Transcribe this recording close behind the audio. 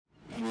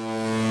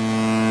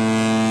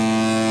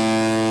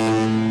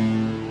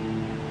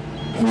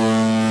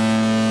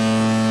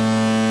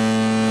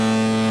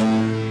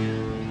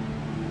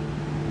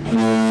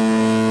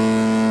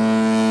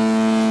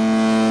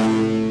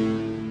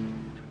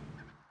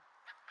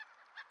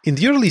In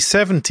the early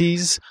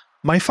 70s,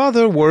 my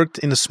father worked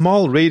in a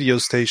small radio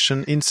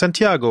station in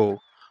Santiago,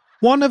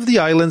 one of the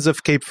islands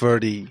of Cape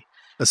Verde,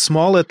 a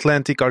small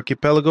Atlantic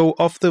archipelago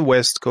off the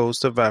west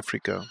coast of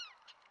Africa.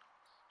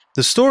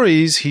 The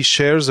stories he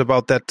shares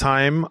about that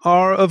time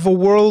are of a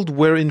world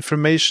where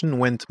information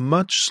went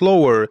much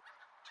slower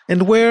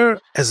and where,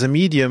 as a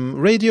medium,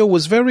 radio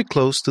was very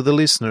close to the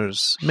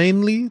listeners,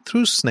 mainly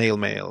through snail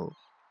mail.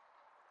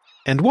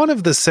 And one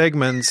of the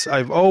segments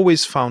I've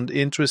always found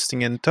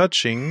interesting and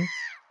touching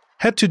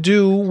had to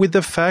do with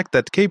the fact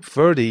that Cape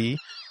Verde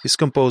is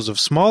composed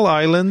of small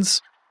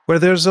islands where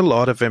there's a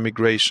lot of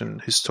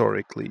emigration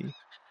historically.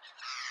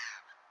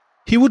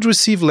 He would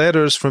receive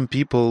letters from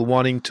people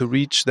wanting to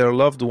reach their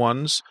loved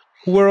ones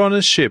who were on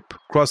a ship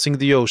crossing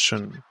the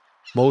ocean,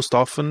 most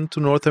often to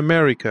North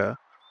America,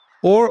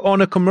 or on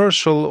a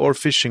commercial or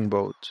fishing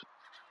boat.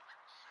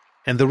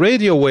 And the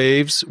radio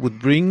waves would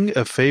bring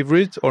a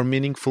favorite or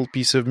meaningful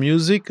piece of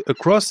music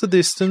across the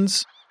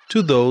distance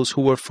to those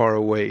who were far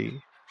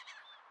away.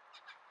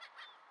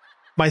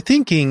 My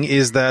thinking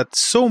is that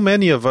so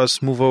many of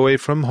us move away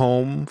from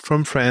home,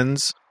 from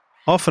friends,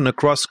 often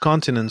across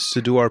continents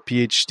to do our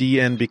PhD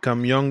and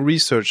become young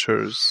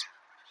researchers.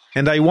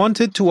 And I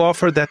wanted to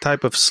offer that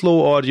type of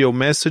slow audio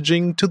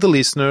messaging to the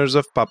listeners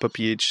of Papa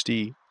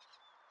PhD.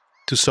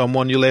 To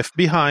someone you left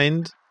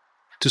behind,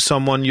 to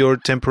someone you're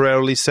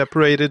temporarily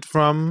separated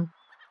from,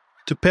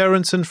 to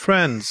parents and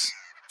friends,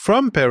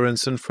 from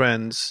parents and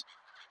friends,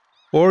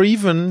 or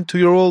even to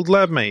your old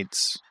lab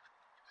mates.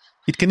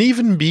 It can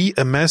even be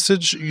a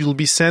message you'll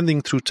be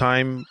sending through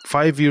time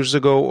 5 years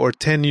ago or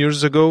 10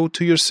 years ago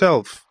to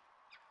yourself.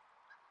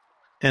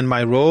 And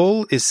my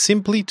role is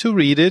simply to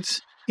read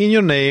it in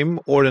your name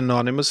or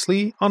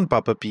anonymously on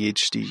Papa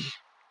PhD.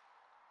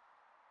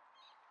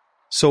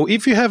 So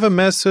if you have a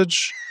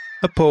message,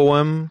 a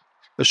poem,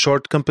 a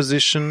short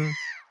composition,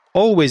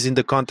 always in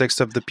the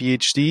context of the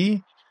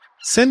PhD,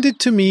 send it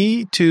to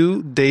me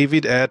to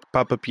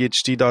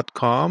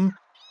david@papaphd.com,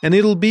 and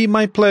it'll be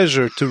my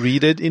pleasure to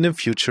read it in a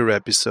future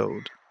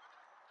episode.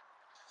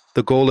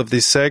 The goal of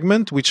this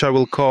segment, which I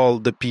will call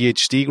the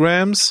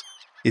PhDgrams,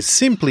 is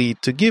simply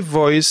to give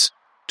voice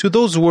to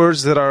those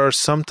words that are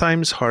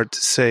sometimes hard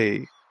to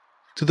say,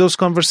 to those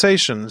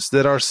conversations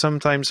that are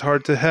sometimes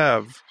hard to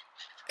have,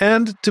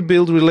 and to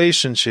build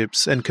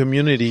relationships and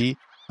community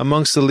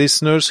amongst the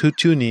listeners who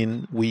tune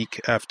in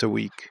week after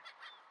week.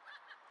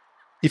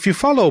 If you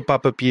follow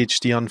Papa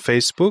PhD on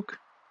Facebook,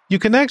 you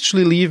can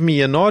actually leave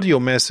me an audio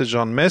message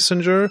on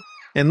Messenger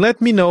and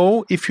let me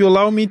know if you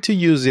allow me to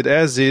use it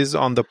as is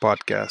on the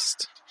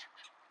podcast.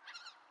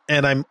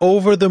 And I'm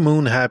over the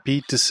moon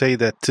happy to say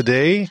that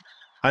today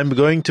I'm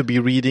going to be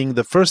reading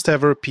the first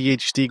ever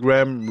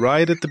PhDgram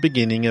right at the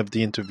beginning of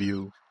the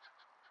interview.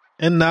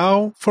 And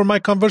now for my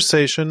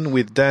conversation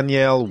with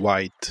Danielle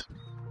White.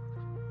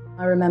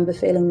 I remember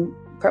feeling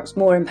perhaps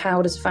more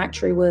empowered as a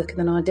factory worker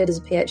than I did as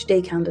a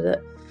PhD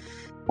candidate,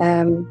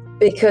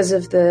 because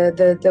of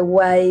the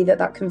way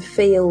that can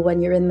feel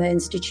when you're in the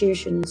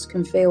institutions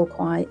can feel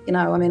quite,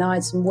 I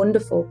had some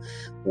wonderful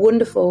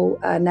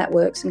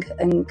networks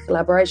and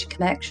collaboration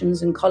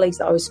connections and colleagues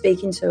that I was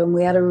speaking to, and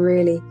we had a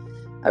really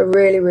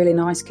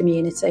nice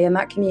community, and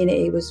that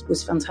community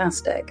was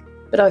fantastic.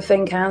 But I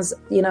think as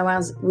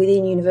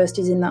within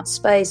universities in that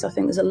space, I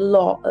think there's a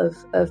lot of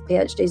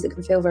PhDs that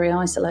can feel very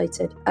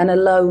isolated and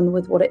alone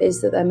with what it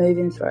is that they're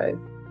moving through.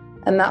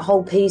 And that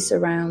whole piece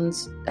around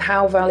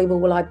how valuable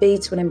will I be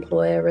to an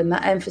employer, and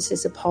that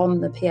emphasis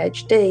upon the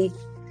PhD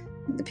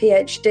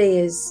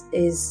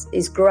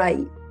is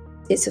great.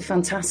 It's a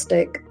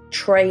fantastic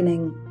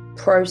training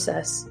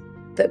process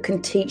that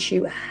can teach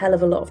you a hell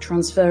of a lot of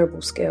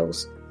transferable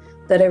skills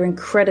that are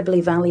incredibly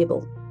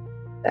valuable.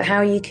 But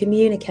how you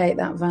communicate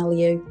that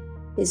value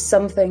is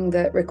something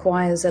that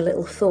requires a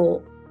little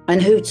thought.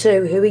 And who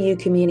are you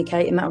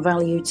communicating that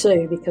value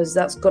to? Because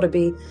that's got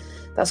to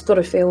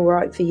feel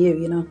right for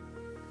you,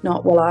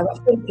 Not, well, I've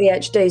done a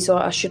PhD, so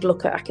I should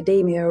look at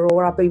academia,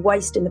 or I'd be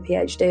wasting the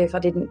PhD if I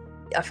didn't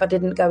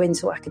go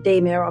into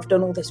academia. I've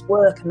done all this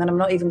work and then I'm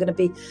not even going to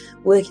be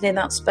working in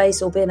that space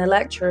or being a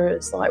lecturer.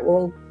 It's like,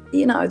 well,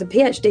 the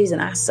PhD is an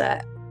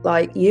asset.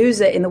 Like,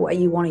 use it in the way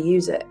you want to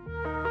use it.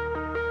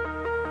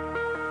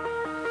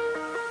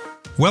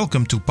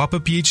 Welcome to Papa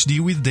PhD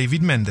with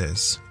David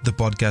Mendez, the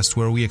podcast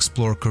where we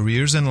explore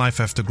careers and life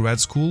after grad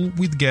school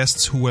with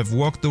guests who have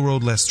walked the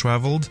road less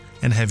traveled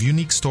and have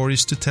unique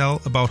stories to tell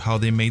about how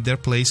they made their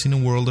place in a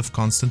world of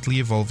constantly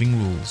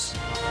evolving rules.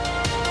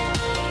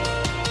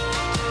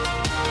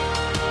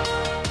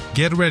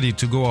 Get ready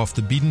to go off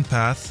the beaten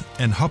path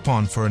and hop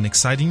on for an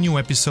exciting new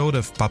episode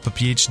of Papa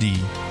PhD.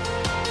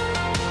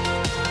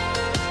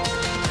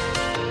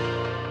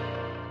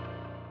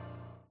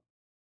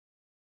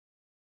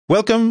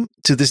 Welcome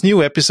to this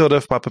new episode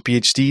of Papa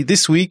PhD,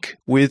 this week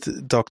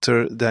with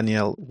Dr.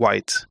 Danielle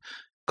White,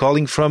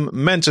 calling from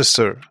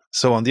Manchester,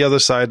 so on the other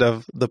side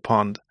of the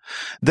pond.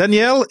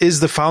 Danielle is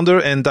the founder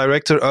and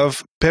director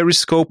of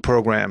Periscope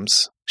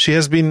Programmes. She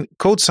has been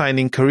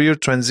co-signing career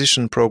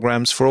transition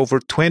programs for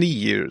over 20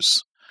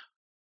 years.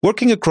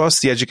 Working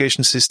across the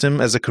education system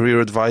as a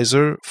career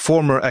advisor,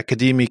 former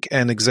academic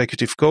and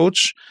executive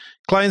coach,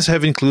 clients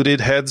have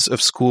included heads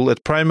of school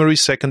at primary,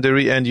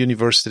 secondary, and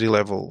university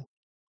level,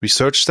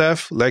 research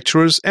staff,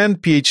 lecturers, and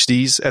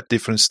PhDs at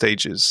different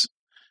stages.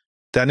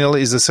 Danielle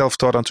is a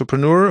self-taught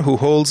entrepreneur who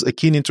holds a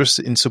keen interest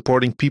in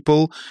supporting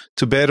people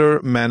to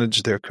better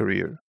manage their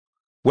career.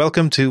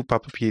 Welcome to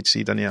Papa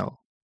PhD, Danielle.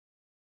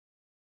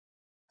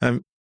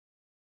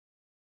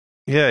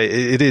 Yeah,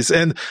 it is.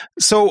 And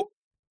so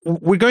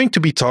we're going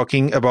to be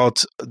talking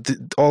about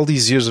all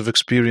these years of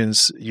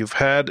experience you've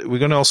had. We're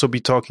going to also be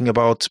talking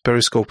about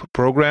Periscope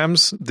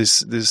Programmes,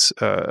 this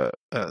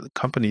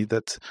company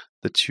that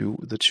you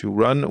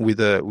run with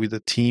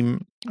a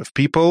team of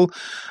people.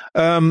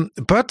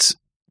 But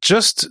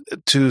just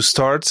to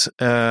start,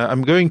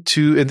 I'm going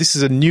to, and this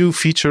is a new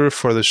feature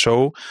for the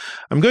show,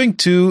 I'm going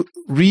to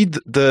read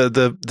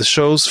the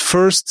show's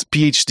first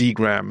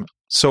PhD-gram.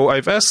 So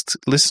I've asked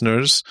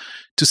listeners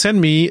to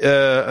send me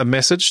a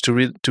message to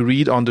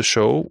read on the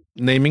show,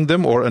 naming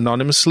them or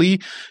anonymously,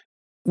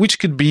 which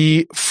could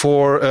be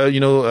for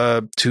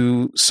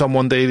to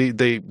someone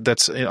they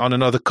that's on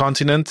another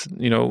continent,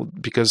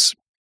 because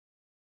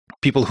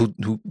people who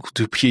do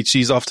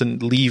PhDs often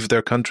leave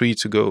their country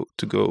to go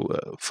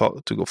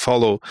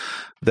follow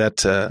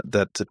that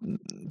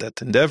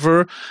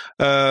endeavor.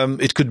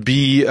 It could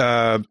be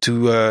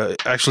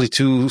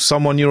to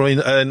someone you're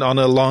on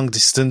a long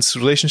distance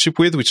relationship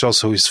with, which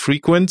also is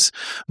frequent.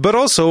 But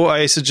also,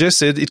 I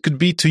suggested it could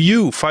be to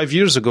you 5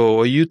 years ago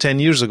or you 10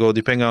 years ago,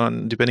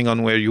 depending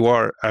on where you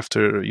are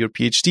after your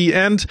PhD.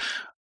 And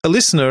a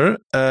listener,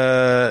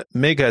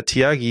 Mega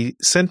Tiagi,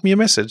 sent me a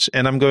message,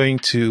 and I'm going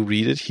to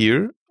read it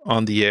here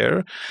on the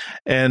air,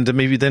 and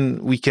maybe then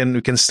we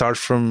can start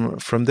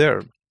from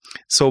there.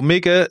 So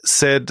Mega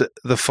said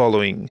the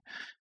following.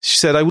 She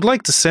said, I would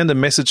like to send a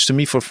message to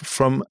me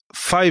from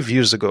 5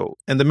 years ago,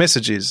 and the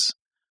message is,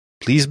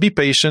 please be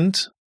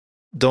patient,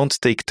 don't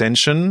take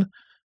tension,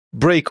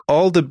 break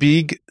all the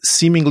big,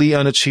 seemingly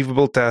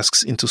unachievable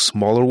tasks into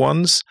smaller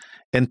ones,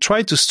 and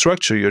try to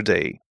structure your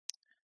day.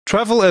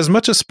 Travel as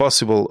much as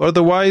possible,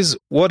 otherwise,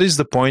 what is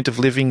the point of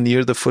living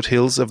near the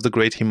foothills of the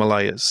Great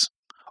Himalayas?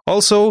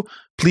 Also,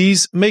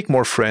 please make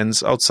more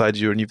friends outside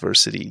your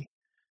university.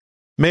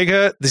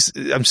 Mega,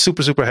 I'm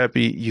super, super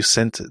happy you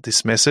sent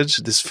this message,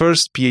 this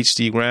first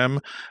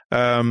PhD-gram,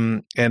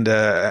 and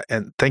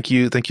thank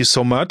you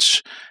so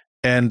much.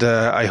 And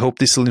I hope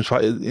this will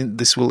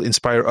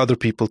inspire other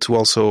people to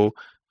also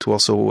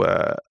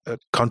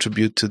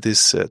contribute to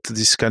this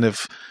kind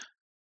of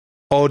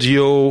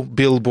audio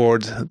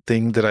billboard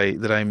thing that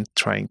I'm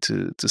trying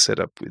to set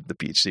up with the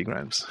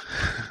PhD-grams.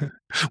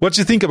 What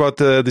do you think about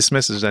this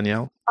message,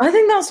 Danielle? I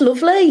think that's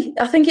lovely.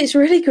 I think it's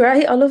really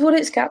great. I love what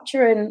it's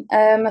capturing.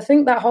 I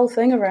think that whole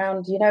thing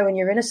around, when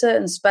you're in a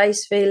certain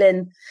space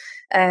feeling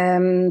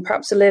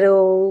perhaps a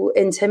little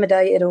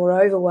intimidated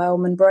or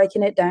overwhelmed, and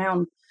breaking it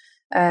down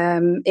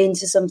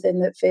into something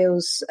that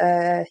feels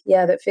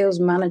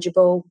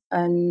manageable,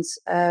 and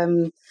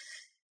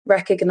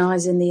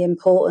recognizing the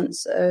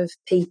importance of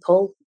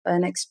people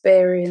and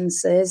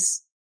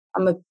experiences.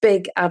 I'm a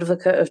big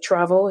advocate of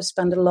travel. I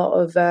spend a lot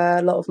of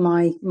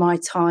my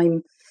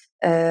time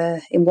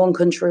in one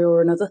country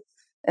or another,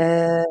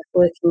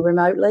 working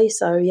remotely.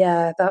 So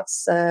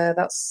that's I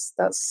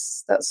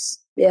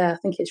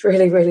think it's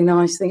really, really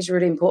nice. I think it's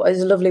really important.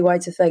 It's a lovely way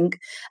to think,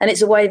 and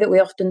it's a way that we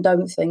often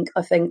don't think.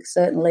 I think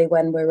certainly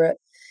when we're at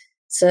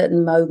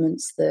certain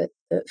moments that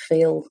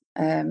feel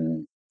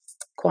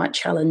quite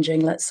challenging,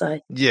 let's say.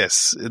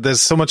 Yes,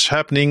 there's so much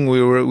happening.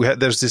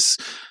 There's this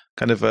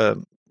kind of a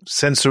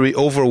sensory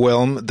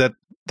overwhelm that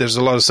there's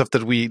a lot of stuff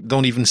that we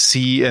don't even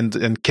see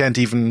and can't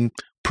even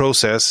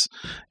process.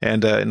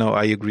 And no,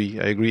 I agree.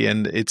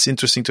 And it's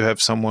interesting to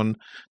have someone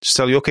just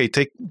tell you, okay,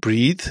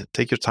 breathe,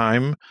 take your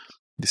time.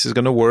 This is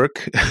going to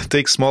work.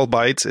 Take small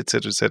bites,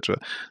 etc., etc.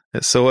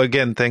 So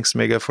again, thanks,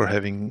 Mega, for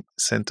having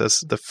sent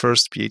us the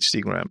first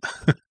PhD-gram.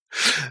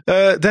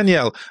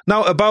 Danielle,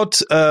 now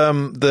about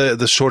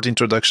the short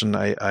introduction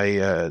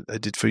I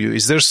did for you.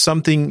 Is there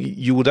something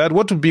you would add?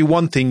 What would be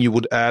one thing you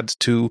would add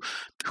to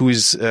who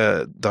is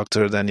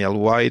Dr. Danielle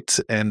White,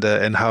 and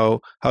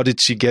how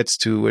did she get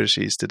to where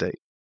she is today?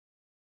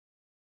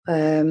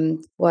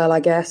 Well,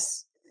 I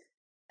guess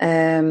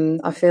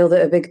I feel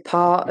that a big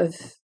part of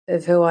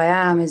who I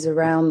am is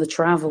around the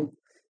travel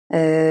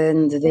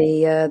and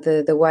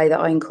the way that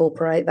I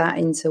incorporate that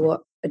into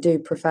what I do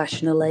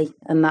professionally,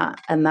 and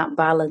that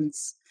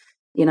balance,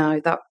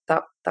 that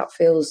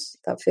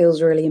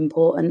feels really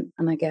important.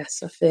 And I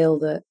guess I feel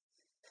that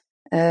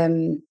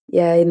in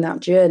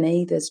that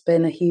journey there's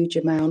been a huge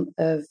amount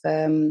of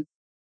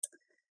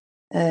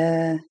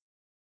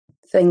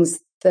things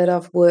that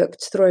I've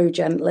worked through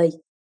gently,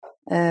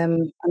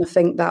 and I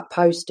think that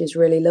post is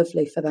really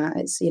lovely for that.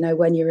 It's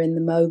when you're in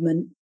the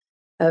moment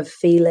of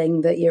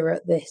feeling that you're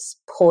at this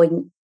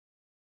point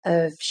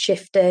of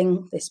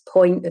shifting, this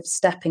point of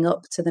stepping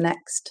up to the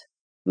next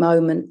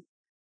moment,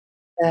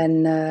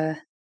 then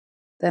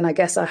I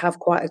guess I have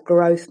quite a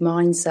growth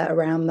mindset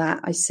around that.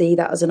 I see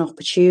that as an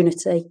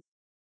opportunity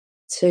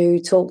to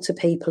talk to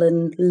people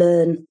and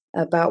learn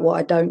about what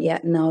I don't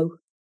yet know,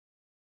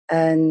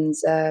 and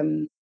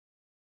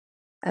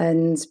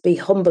be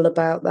humble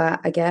about that,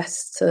 I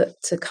guess, to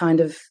kind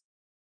of,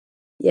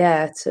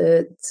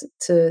 to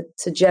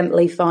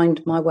gently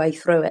find my way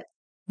through it.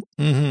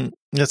 Mm-hmm.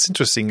 That's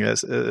interesting.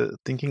 As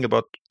thinking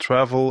about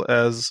travel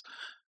as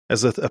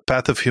a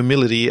path of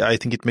humility, I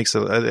think it makes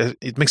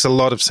a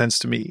lot of sense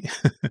to me,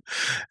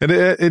 and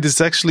it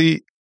is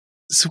actually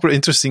super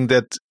interesting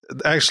that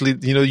actually,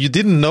 you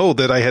didn't know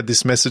that I had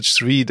this message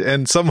to read,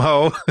 and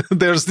somehow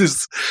there's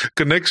this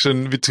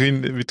connection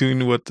between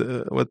what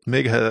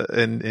Megha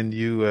and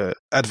you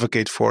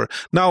advocate for.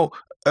 Now,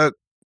 a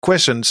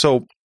question.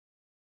 So,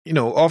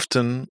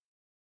 often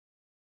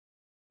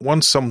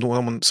once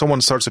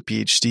someone starts a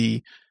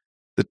PhD,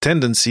 the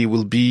tendency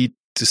will be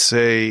to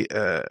say,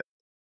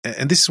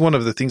 and this is one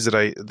of the things that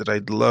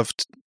I'd love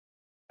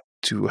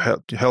to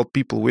help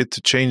people with,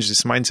 to change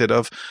this mindset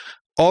of,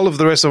 all of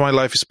the rest of my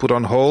life is put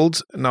on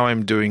hold. Now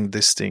I'm doing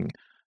this thing.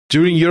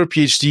 During your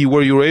PhD,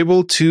 were you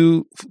able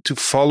to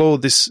follow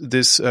this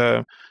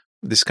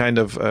kind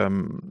of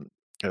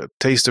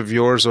taste of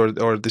yours,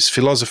 or this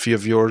philosophy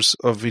of yours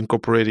of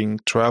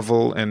incorporating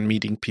travel and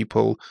meeting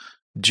people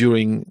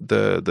during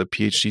the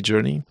PhD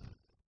journey?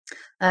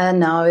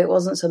 No, it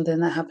wasn't something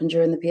that happened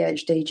during the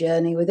PhD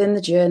journey. Within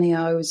the journey,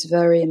 I was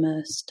very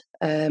immersed.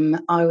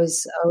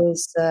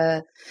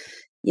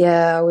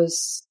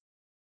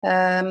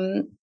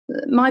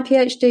 My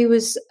PhD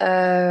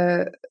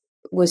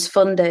was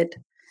funded,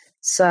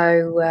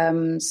 so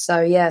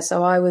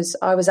I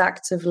was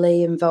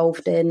actively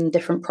involved in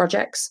different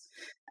projects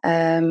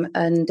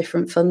and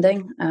different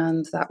funding,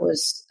 and that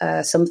was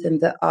something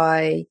that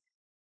I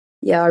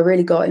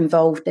really got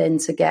involved in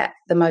to get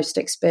the most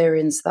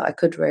experience that I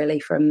could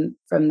really from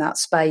that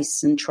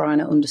space, and trying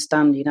to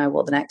understand,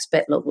 what the next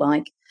bit looked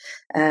like.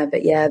 But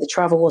the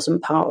travel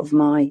wasn't part of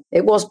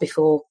it was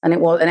before, and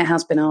it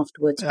has been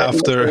afterwards.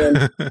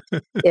 After.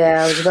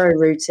 I was very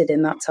rooted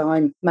in that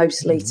time,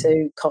 mostly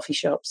to coffee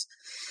shops.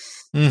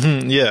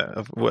 Mm-hmm,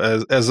 yeah,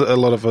 as a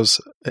lot of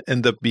us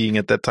end up being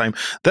at that time.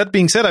 That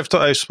being said,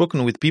 I've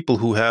spoken with people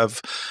who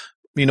have,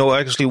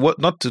 actually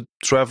not to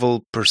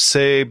travel per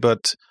se,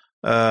 but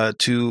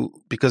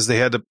because they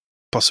had a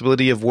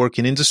possibility of work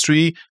in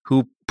industry,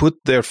 who put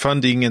their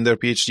funding and their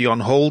PhD on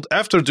hold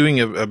after doing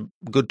a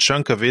good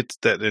chunk of it,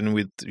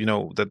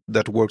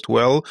 that worked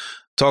well,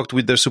 talked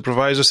with their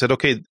supervisor, said,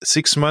 okay,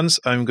 6 months,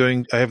 I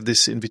have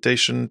this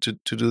invitation to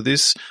do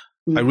this.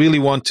 Mm-hmm. I really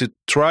want to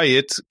try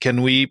it.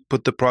 Can we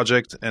put the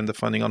project and the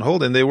funding on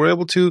hold? And they were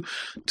able to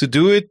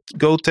do it,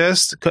 go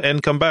test,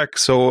 and come back.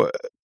 So,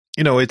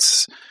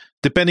 it's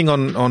depending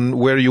on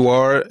where you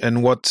are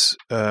and what,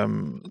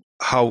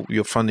 how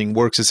your funding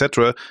works,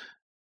 etc.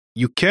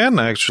 You can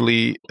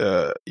actually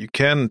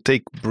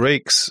take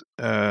breaks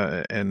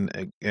and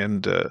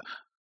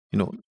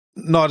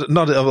not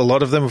a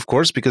lot of them, of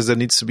course, because there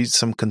needs to be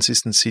some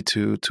consistency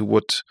to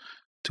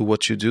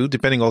what you do,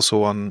 depending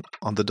also on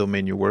the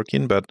domain you work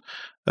in. But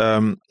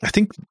I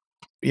think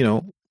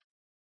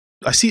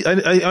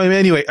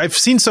anyway, I've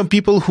seen some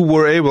people who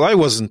were able, I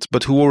wasn't,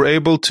 but who were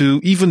able to,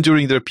 even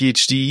during their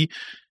PhD,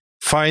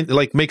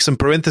 make some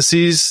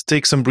parentheses,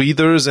 take some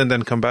breathers, and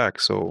then come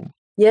back. So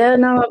yeah,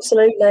 no,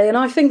 absolutely. And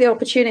I think the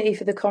opportunity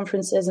for the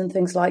conferences and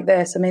things like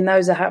this, I mean,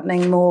 those are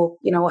happening more,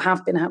 or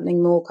have been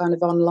happening more kind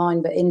of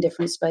online, but in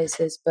different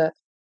spaces. But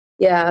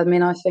yeah, I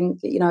mean, I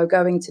think,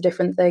 going to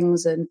different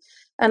things and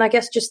I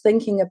guess just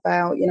thinking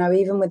about,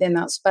 even within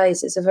that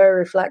space, it's a very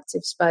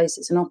reflective space.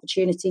 It's an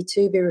opportunity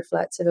to be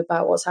reflective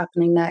about what's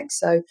happening next.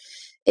 So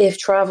if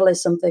travel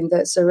is something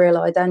that's a real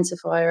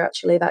identifier,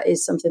 actually, that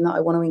is something that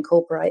I want to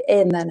incorporate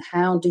in, then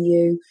how do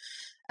you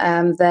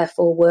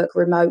therefore work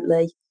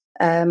remotely?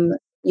 In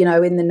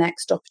the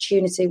next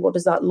opportunity, what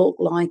does that look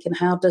like? And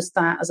how does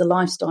that as a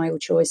lifestyle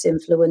choice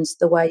influence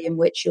the way in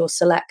which you're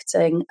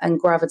selecting and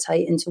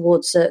gravitating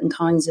towards certain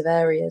kinds of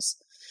areas?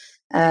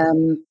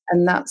 And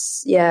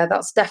that's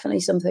definitely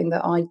something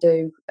that I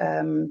do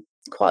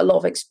quite a lot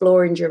of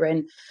exploring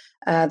during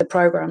the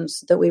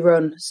programs that we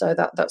run. So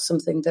that's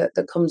something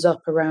that comes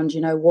up around,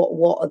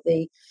 what are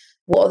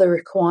the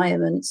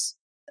requirements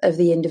of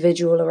the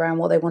individual around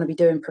what they want to be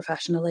doing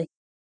professionally.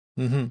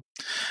 Mm-hmm.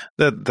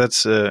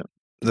 That's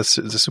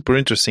super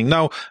interesting.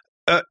 Now,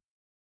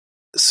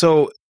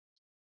 so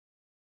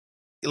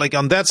like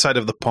on that side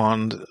of the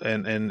pond,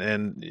 and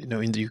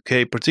in the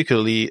UK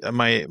particularly,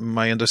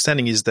 my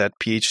understanding is that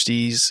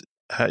PhDs,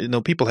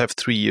 people have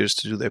 3 years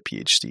to do their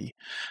PhD,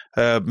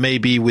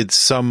 maybe with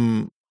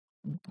some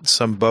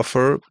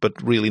buffer, but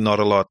really not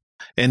a lot.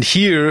 And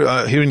here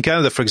in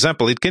Canada, for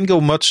example, it can go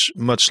much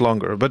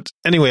longer. But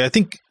anyway, I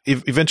think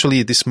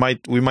eventually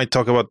we might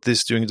talk about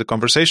this during the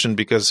conversation,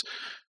 because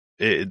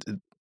it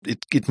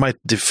might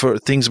differ.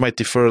 Things might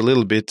differ a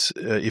little bit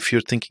if you're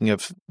thinking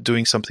of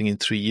doing something in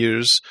 3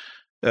 years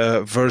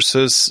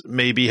versus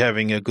maybe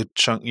having a good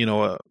chunk,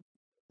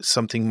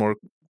 something more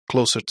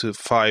closer to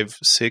 5,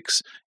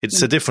 6.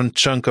 It's a different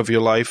chunk of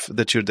your life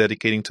that you're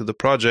dedicating to the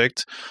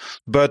project.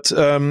 But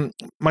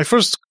my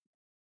first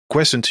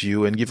question to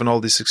you, and given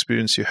all this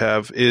experience you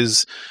have,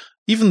 is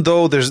even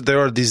though there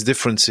are these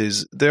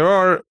differences, there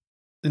are,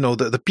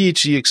 the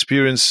PhD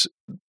experience,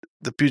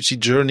 the PhD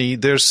journey,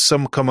 there's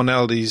some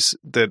commonalities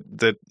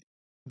that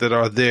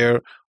are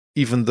there,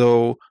 even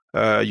though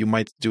you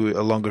might do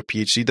a longer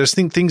PhD. There's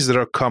things that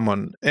are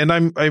common,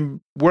 and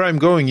where I'm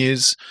going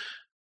is,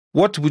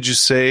 what would you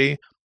say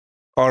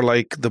are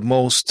like the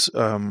most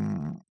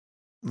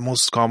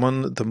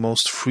common, the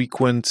most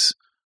frequent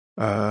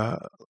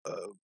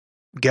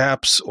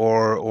gaps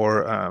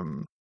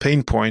or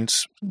pain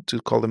points, to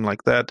call them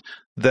like that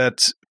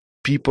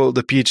people,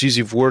 the PhDs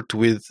you've worked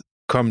with,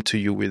 come to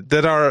you with,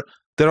 that are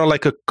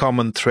like a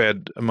common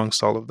thread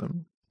amongst all of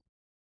them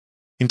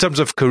in terms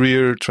of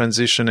career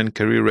transition and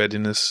career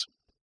readiness?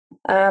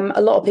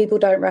 A lot of people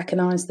don't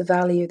recognize the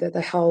value that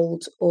they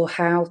hold, or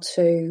how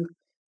to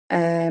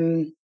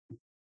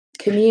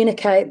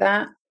communicate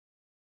that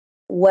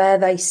where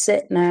they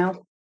sit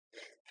now.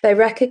 They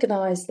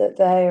recognize that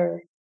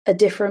they're a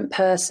different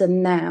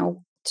person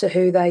now to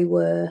who they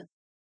were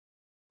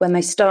when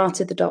they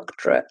started the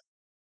doctorate.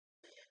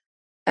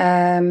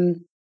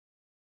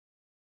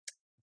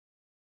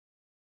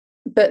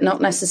 But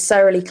not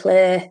necessarily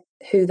clear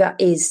who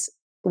that is,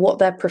 what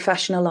their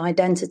professional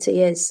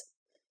identity is.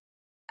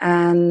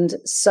 And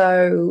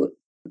so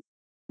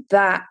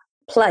that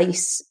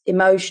place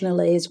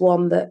emotionally is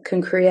one that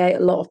can create a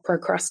lot of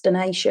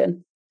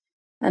procrastination.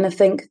 And I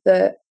think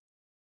that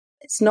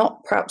it's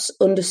not perhaps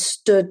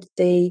understood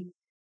the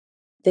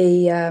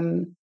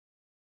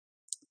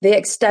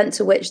extent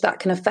to which that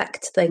can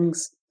affect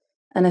things.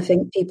 And I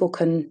think people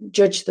can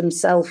judge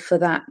themselves for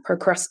that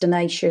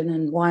procrastination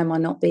and why am I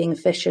not being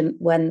efficient,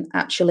 when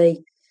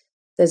actually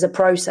there's a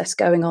process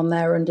going on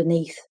there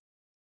underneath,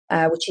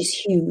 which is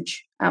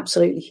huge,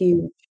 absolutely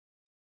huge.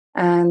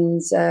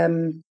 And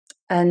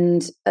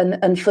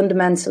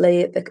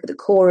fundamentally at the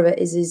core of it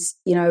is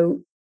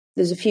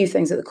there's a few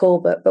things at the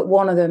core, but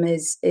one of them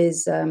is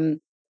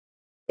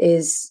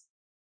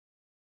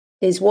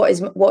what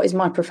is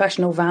my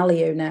professional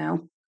value now,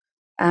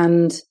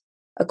 and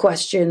a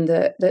question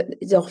that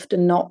is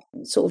often not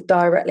sort of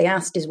directly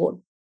asked is what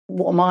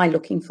am I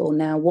looking for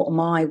now?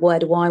 Where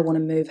do I want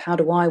to move? How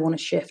do I want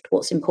to shift?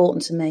 What's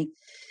important to me?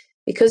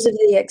 Because of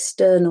the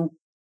external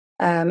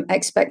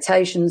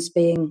expectations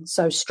being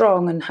so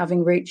strong, and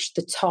having reached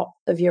the top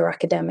of your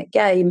academic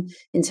game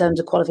in terms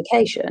of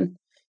qualification,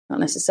 not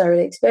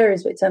necessarily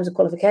experience, but in terms of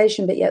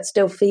qualification, but yet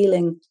still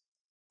feeling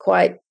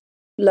quite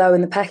low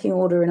in the pecking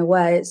order in a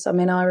way.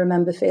 I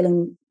remember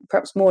feeling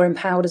perhaps more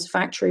empowered as a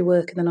factory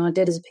worker than I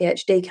did as a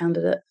PhD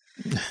candidate,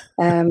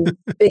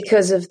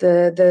 because of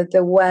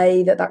the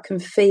way that can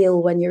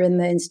feel when you're in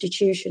the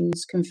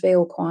institutions, can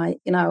feel quite,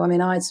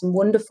 I had some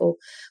wonderful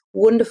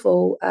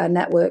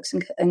networks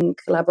and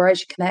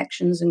collaboration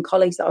connections and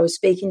colleagues that I was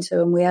speaking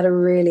to, and we had a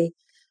really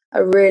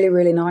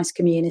nice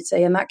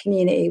community, and that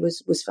community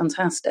was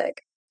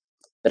fantastic.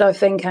 But I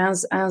think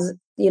as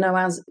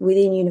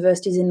within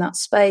universities in that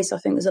space, I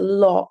think there's a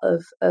lot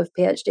of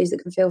PhDs that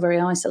can feel very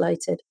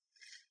isolated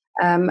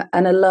and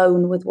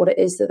alone with what it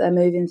is that they're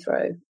moving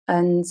through.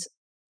 And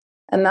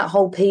that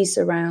whole piece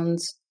around,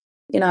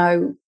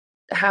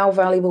 how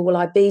valuable will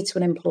I be to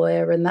an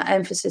employer, and that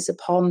emphasis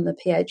upon the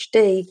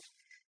PhD,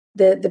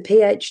 the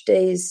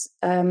PhDs,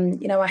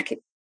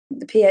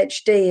 the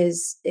PhD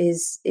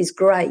is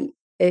great.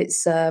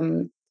 It's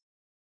a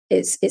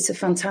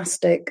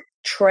fantastic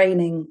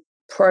training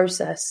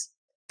process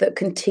that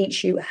can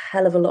teach you a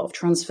hell of a lot of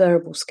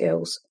transferable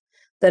skills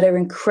that are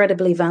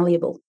incredibly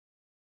valuable.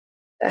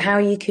 But how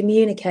you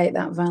communicate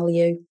that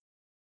value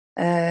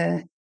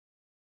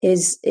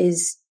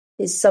is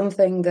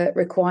something that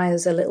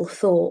requires a little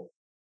thought.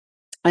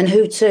 And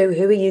who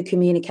are you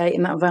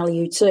communicating that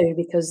value to?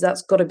 Because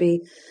that's got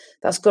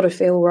to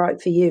feel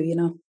right for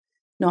you,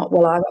 Not,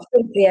 well, I've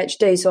done a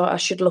PhD, so I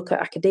should look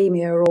at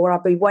academia, or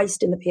I'd be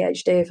wasting the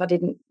PhD if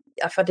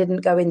I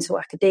didn't go into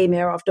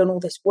academia. I've done all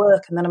this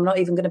work and then I'm not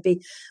even going to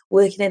be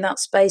working in that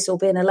space or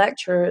being a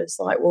lecturer. It's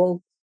like,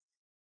 well,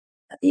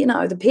 the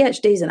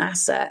PhD is an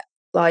asset.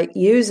 Like,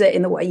 use it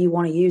in the way you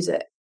want to use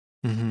it.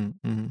 Mm-hmm,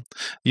 mm-hmm.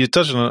 You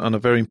touched on a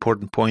very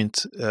important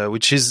point,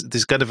 which is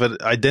this kind of an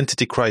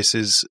identity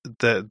crisis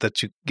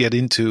that you get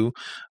into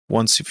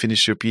once you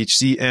finish your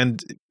PhD,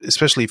 and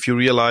especially if you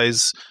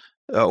realize,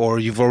 or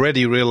you've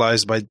already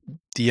realized by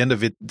the end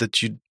of it,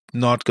 that you're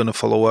not going to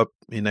follow up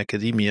in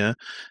academia.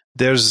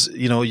 There's,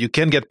 you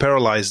can get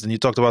paralyzed, and you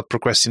talked about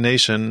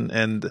procrastination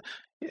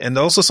and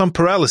also some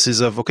paralysis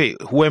of, okay,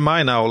 who am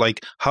I now?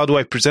 Like, how do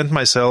I present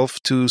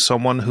myself to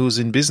someone who's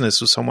in business,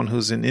 to someone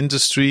who's in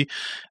industry?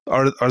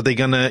 Are they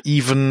gonna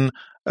even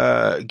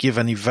give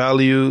any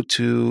value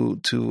to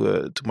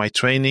my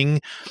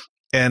training?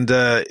 And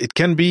it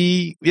can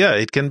be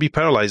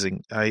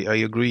paralyzing. I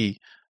agree,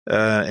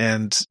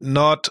 and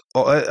not.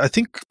 I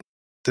think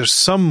there's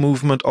some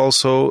movement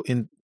also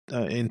in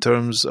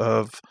terms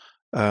of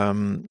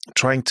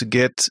trying to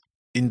get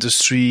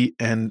industry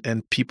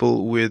and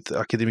people with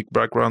academic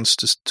backgrounds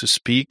to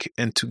speak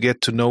and to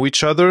get to know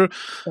each other.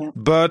 Yeah.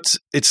 But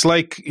it's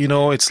like,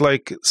 it's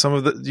like some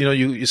of the,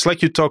 it's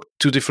like you talk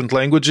two different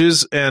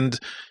languages, and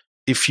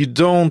if you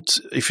don't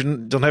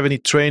have any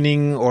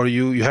training, or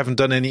you haven't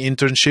done any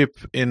internship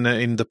in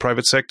the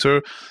private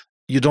sector,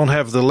 you don't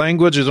have the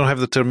language, you don't have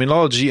the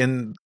terminology,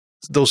 and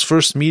those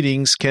first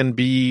meetings can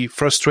be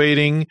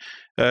frustrating.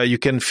 You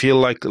can feel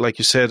like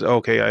you said,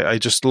 okay, I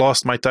just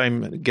lost my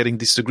time getting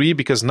this degree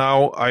because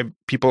now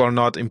people are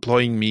not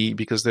employing me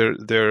because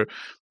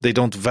they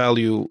don't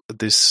value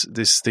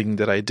this thing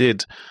that I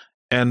did,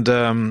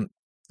 and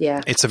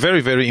it's a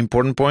very, very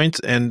important point,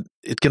 and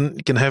it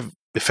can have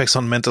effects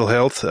on mental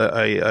health,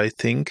 I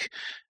think.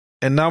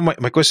 And now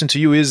my question to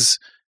you is,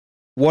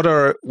 what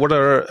are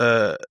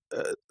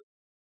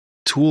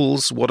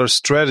tools, what are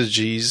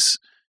strategies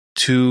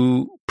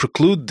to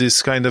preclude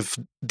this kind of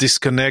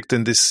disconnect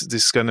and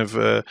this kind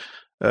of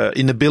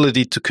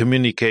inability to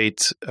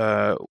communicate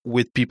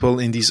with people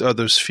in these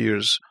other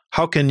spheres?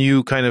 How can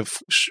you kind of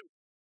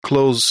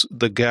close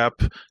the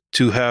gap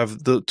to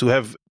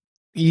have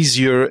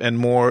easier and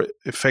more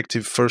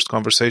effective first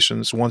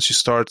conversations once you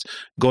start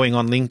going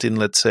on LinkedIn,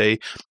 let's say,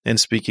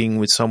 and speaking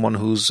with someone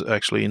who's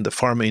actually in the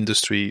pharma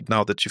industry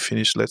now that you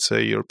finished, let's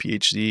say, your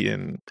PhD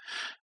in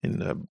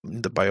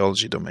the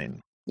biology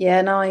domain?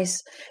 Yeah,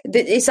 nice.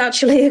 It's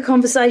actually a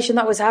conversation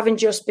that I was having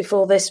just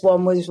before this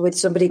one was with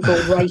somebody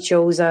called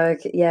Rachel, who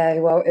I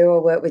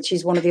work with.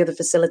 She's one of the other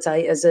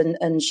facilitators,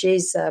 and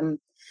she's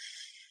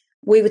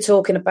we were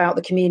talking about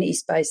the community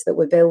space that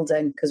we're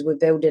building, because we're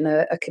building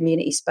a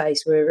community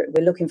space. We're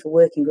looking for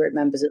working group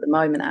members at the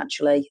moment,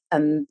 actually.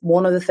 And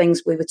one of the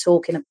things we were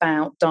talking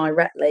about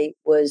directly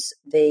was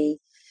the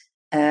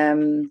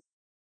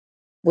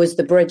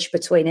bridge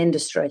between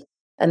industry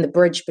and the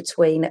bridge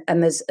between,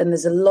 and there's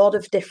a lot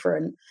of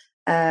different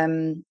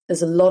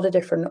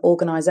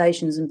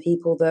organisations and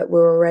people that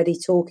we're already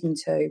talking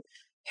to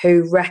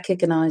who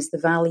recognise the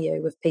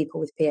value of people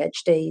with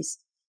PhDs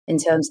in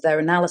terms of their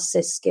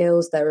analysis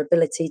skills, their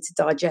ability to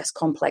digest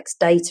complex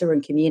data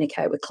and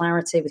communicate with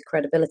clarity, with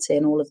credibility,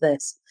 and all of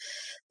this.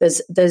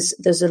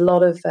 There's a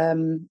lot of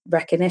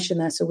recognition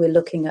there. So we're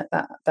looking at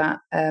that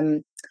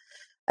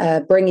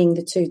bringing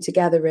the two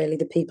together, really,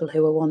 the people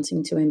who are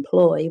wanting to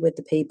employ with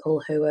the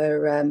people who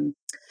are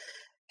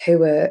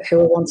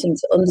wanting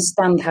to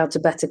understand how to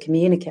better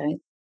communicate.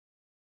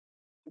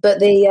 But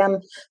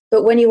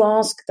when you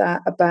ask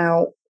that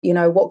about,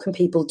 what can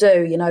people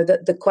do?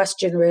 The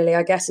question really,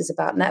 I guess, is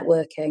about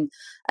networking,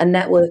 and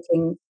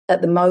networking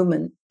at the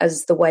moment,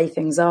 as the way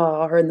things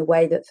are and the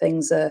way that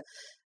things are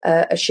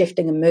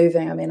shifting and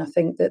moving. I mean, I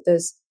think that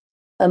there's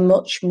a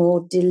much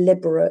more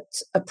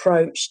deliberate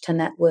approach to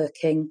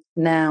networking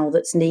now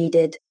that's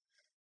needed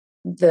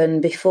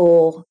than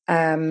before.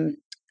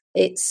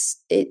 It's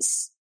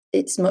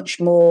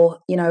much more,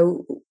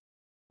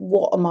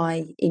 what am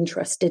I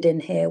interested in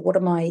here? Where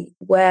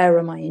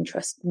am I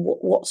interested?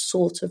 What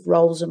sort of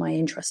roles am I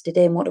interested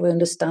in? What do I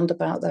understand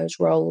about those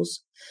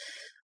roles?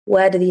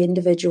 Where do the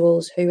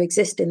individuals who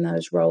exist in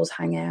those roles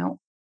hang out?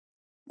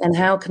 And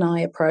how can I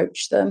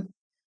approach them?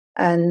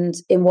 And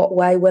in what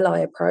way will I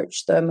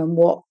approach them? And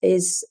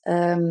what's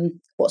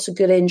a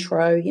good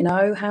intro?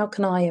 How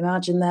can I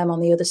imagine them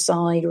on the other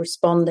side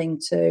responding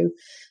to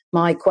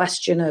my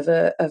question of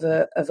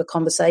a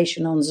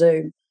conversation on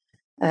Zoom,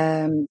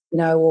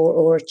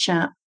 or a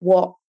chat?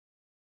 What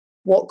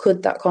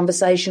could that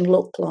conversation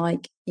look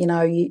like?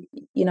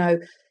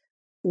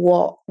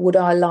 What would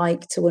I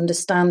like to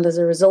understand as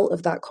a result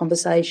of that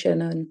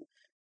conversation? And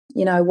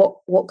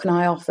what can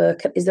I offer?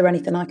 Is there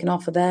anything I can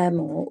offer them,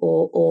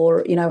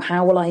 or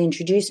how will I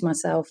introduce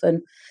myself?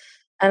 And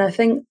I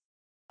think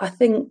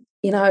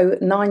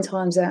 9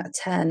 times out of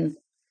 10,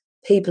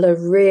 people are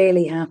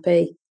really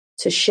happy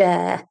to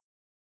share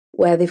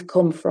where they've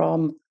come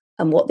from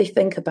and what they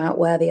think about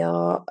where they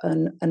are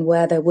and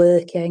where they're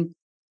working.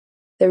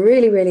 They're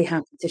really, really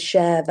happy to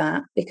share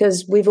that,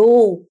 because we've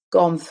all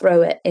gone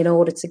through it in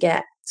order to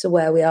get to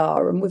where we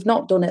are, and we've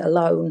not done it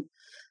alone.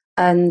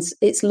 And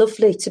it's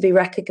lovely to be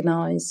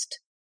recognised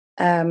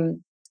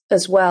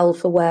as well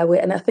for where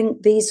we're. And I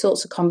think these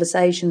sorts of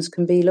conversations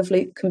can be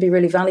lovely, can be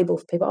really valuable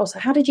for people. Also,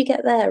 how did you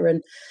get there?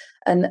 And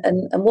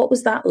what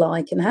was that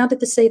like? And how did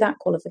they see that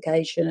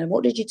qualification? And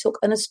what did you talk?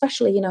 And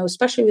especially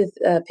with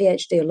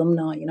PhD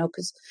alumni,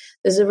 because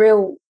there's a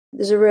real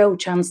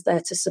chance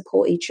there to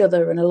support each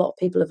other. And a lot of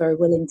people are very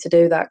willing to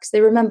do that because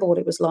they remember what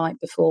it was like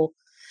before.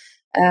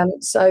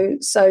 So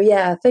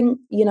yeah, I think,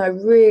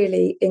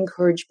 really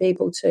encourage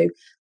people to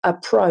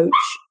approach,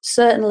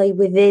 certainly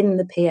within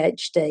the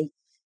PhD,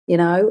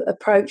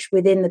 approach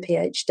within the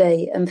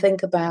PhD and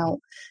think about,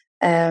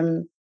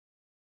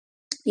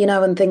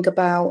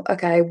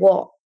 okay,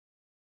 what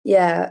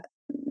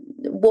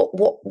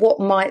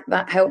might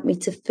that help me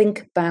to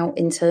think about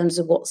in terms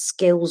of what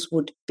skills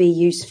would be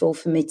useful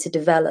for me to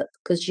develop?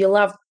 Because you'll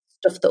have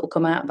stuff that will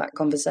come out of that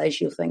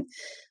conversation. You'll think,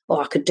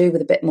 I could do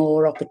with a bit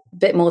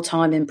more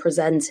time in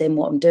presenting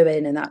what I'm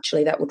doing, and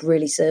actually that would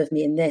really serve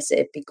me in this.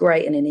 It'd be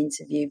great in an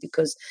interview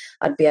because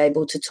I'd be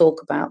able to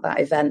talk about that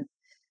event,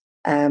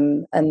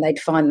 and they'd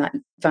find that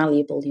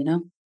valuable, you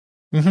know.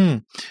 Mm-hmm.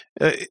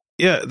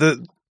 Yeah,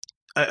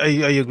 I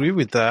agree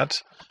with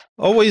that.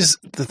 Always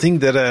the thing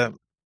that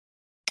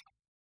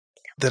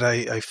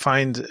I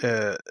find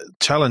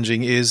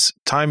challenging is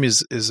time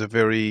is a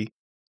very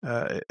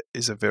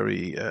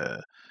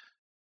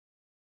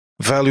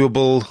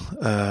valuable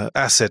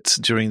asset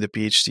during the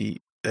PhD,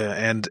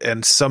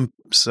 and some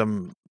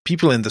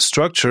people in the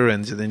structure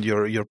and then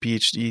your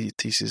PhD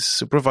thesis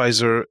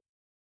supervisor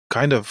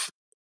kind of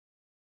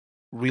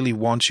really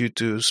want you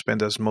to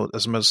spend as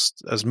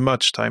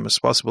much time as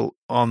possible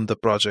on the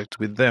project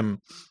with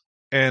them,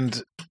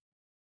 and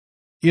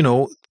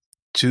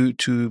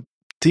to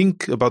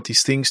think about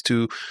these things,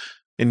 to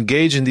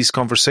engage in these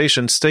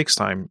conversations takes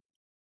time.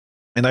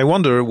 And I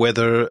wonder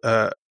whether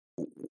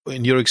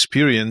in your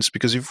experience,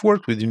 because you've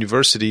worked with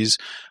universities,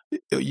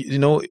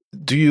 do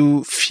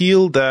you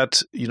feel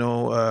that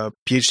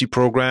PhD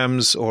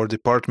programs or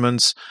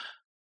departments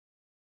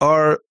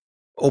are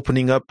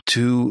opening up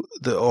to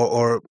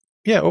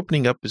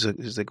opening up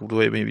is a good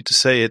way maybe to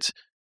say it,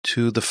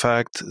 to the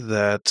fact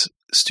that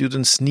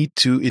students need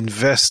to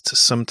invest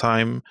some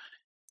time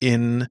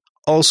in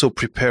also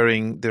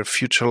preparing their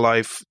future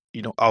life,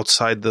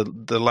 outside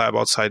the lab,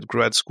 outside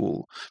grad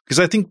school? Because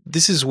I think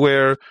this is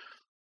where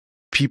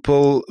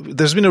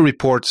there's been a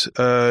report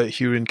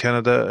here in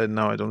Canada, and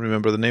now I don't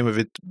remember the name of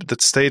it,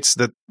 that states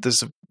that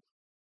there's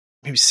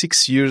maybe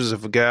 6 years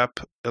of a gap,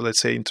 let's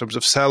say, in terms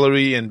of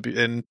salary and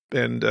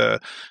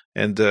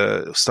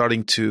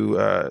starting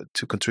to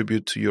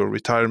contribute to your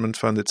retirement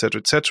fund,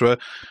 etc.,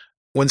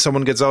 when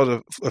someone gets out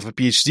of a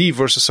PhD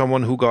versus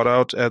someone who got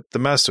out at the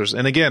master's.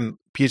 And again,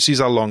 PhDs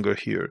are longer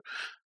here,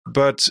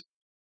 but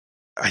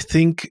I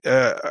think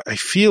I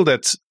feel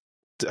that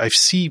I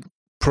see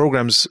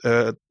programs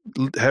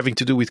having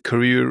to do with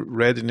career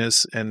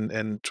readiness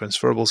and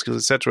transferable skills,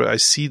 etc. I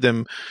see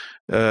them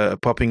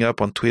popping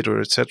up on Twitter,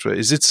 etc.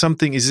 Is it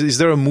something? Is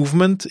there a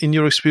movement in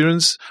your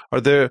experience?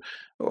 Are there,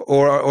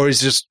 or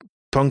is it just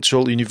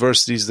punctual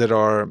universities that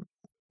are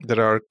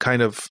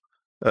kind of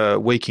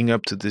waking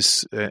up to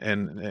this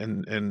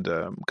and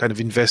kind of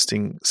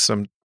investing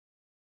some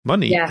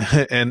money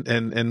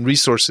and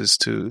resources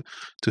to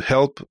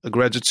help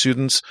graduate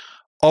students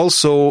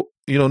also,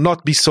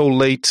 not be so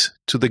late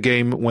to the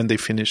game when they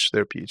finish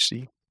their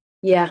PhD?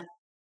 Yeah,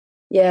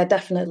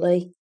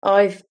 definitely.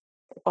 I've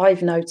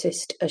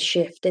noticed a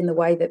shift in the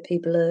way that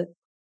people are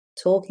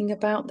talking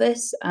about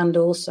this, and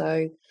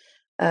also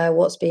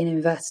what's being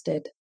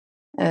invested.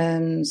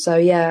 So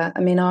yeah, I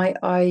mean,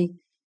 I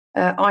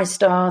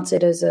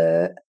started as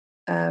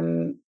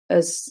an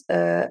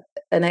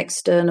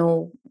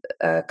external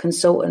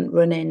consultant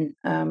running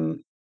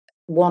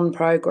one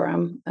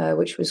program,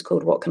 which was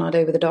called "What Can I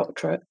Do with a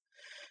Doctorate?"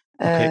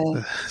 Okay,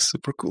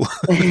 super cool.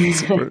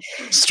 Super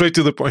straight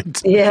to the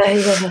point.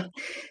 Yeah,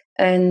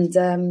 and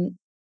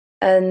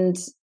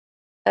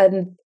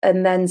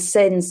then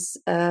since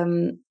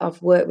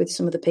I've worked with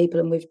some of the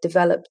people, and we've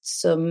developed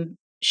some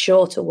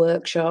shorter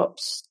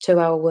workshops,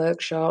 2-hour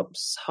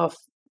workshops, half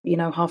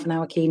an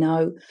hour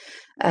keynote,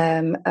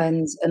 and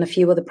a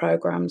few other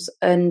programs.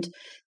 And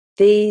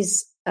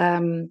these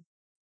have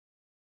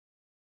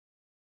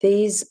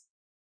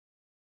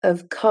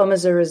come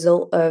as a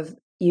result of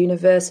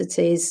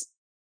universities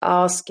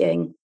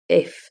asking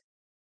if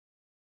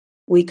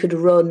we could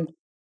run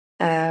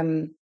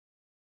a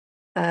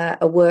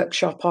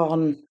workshop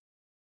on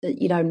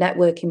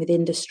networking with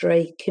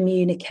industry,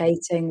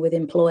 communicating with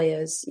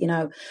employers.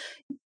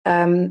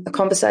 A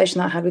conversation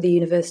that I had with the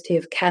University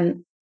of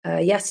Kent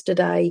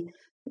yesterday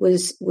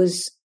was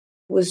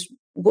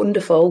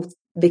wonderful,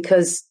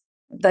 because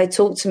they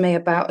talked to me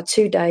about a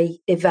 2-day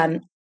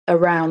event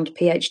around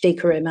PhD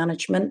career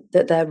management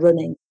that they're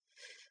running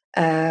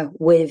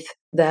with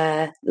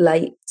their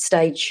late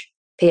stage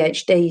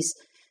PhDs,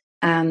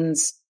 and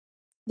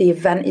the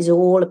event is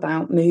all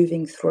about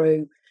moving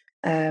through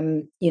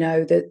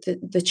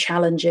the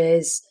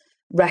challenges,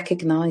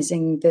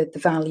 recognizing the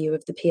value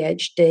of the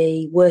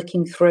PhD,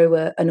 working through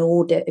an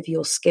audit of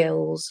your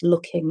skills,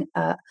 looking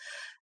at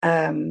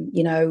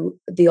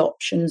the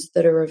options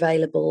that are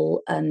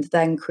available, and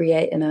then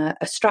creating a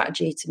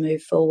strategy to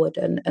move forward,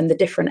 and the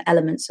different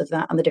elements of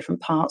that and the different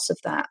parts of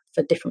that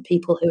for different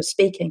people who are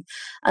speaking.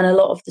 And a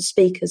lot of the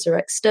speakers are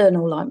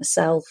external, like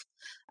myself,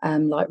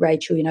 like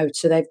Rachel,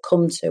 so they've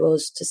come to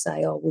us to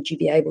say, oh, would you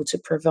be able to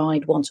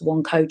provide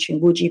one-to-one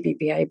coaching? Would you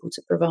be able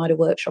to provide a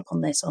workshop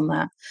on this, on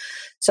that?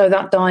 So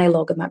that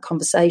dialogue and that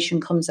conversation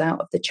comes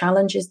out of the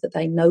challenges that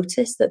they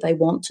notice, that they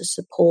want to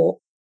support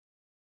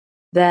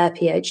their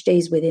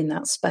PhDs within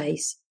that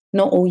space.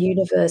 Not all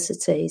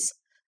universities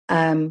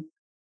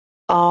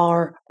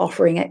are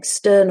offering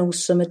external,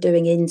 some are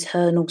doing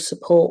internal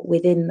support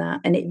within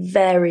that, and it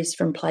varies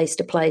from place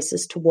to place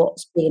as to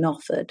what's being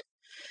offered.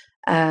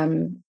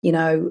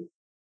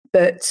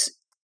 But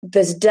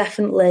there's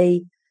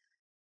definitely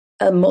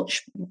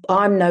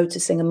I'm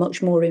noticing a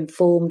much more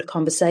informed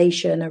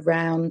conversation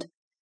around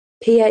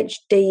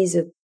PhDs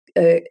of,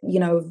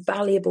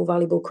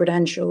 valuable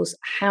credentials.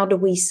 How do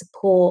we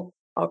support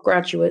our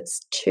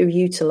graduates to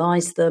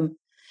utilize them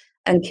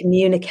and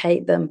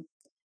communicate them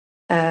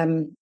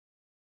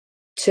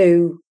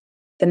to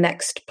the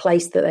next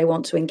place that they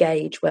want to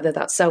engage, whether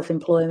that's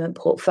self-employment,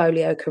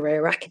 portfolio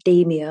career,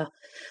 academia,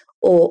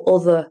 or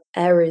other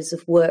areas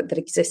of work that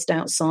exist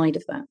outside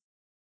of that?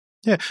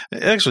 Yeah,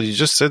 actually, you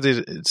just said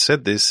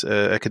this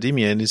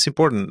academia, and it's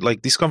important.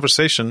 Like this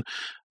conversation,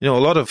 a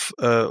lot of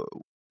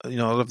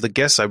all of the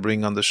guests I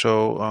bring on the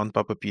show on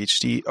Papa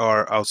PhD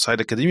are outside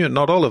academia.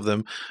 Not all of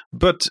them,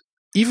 but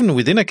even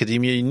within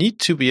academia, you need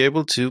to be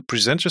able to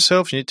present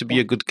yourself. You need to be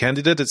a good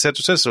candidate, etc.,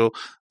 etc. So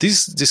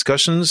these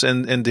discussions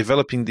and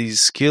developing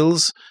these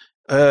skills,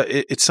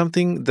 it's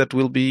something that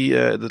will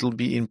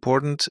be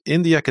important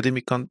in the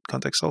academic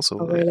context also.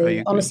 Oh,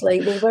 really? Honestly,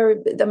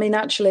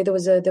 actually, there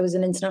was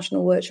an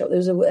international workshop. There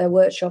was a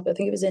workshop, I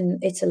think it was in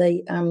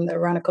Italy, that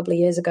ran a couple of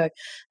years ago,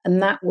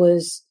 and that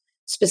was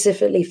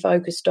specifically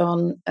focused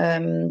on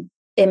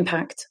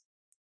impact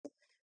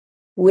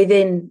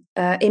within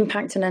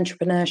impact and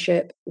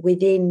entrepreneurship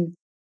within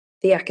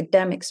the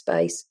academic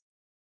space.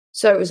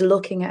 So it was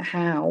looking at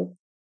how,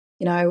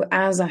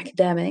 as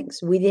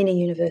academics within a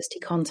university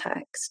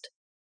context,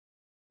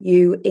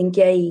 you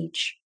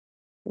engage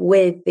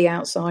with the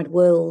outside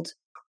world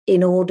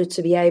in order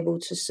to be able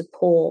to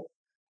support,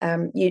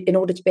 in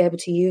order to be able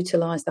to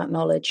utilize that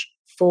knowledge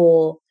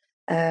for,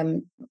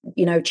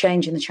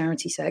 change in the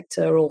charity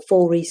sector, or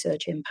for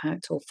research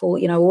impact, or for,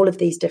 all of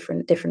these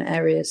different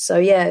areas. So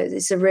yeah,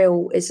 it's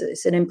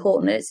an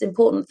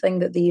important thing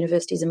that the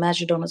universities are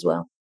measured on as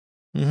well.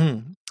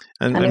 Mm-hmm.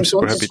 And I'm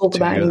super happy to talk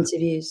about in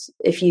interviews.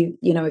 If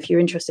you're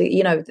interested,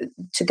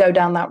 to go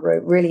down that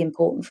route, really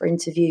important for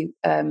interview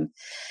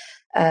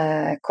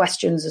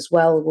questions as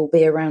well will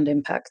be around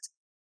impact.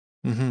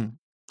 Mm-hmm.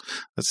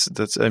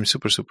 That's I'm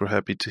super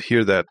happy to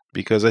hear that,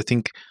 because I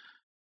think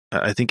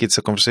it's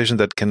a conversation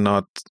that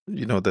cannot,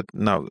 that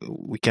now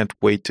we can't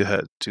wait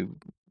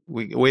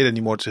wait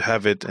anymore to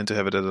have it, and to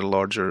have it at a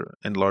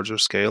larger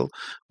scale.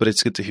 But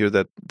it's good to hear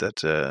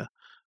that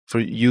for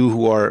you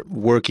who are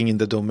working in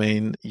the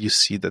domain, you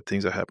see that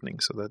things are happening.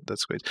 So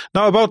that's great.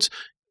 Now, about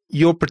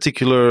your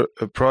particular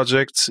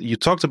projects, you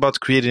talked about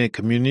creating a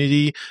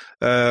community.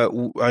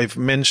 I've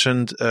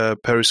mentioned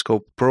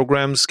Periscope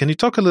Programmes. Can you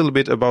talk a little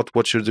bit about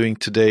what you're doing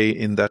today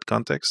in that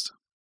context?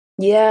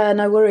 Yeah,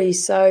 no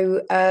worries.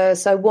 So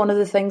one of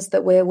the things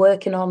that we're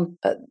working on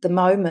at the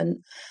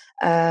moment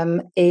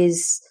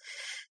is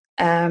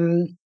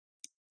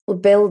we're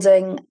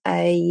building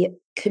a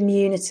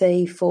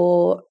community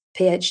for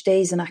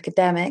PhDs and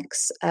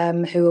academics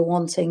who are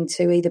wanting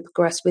to either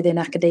progress within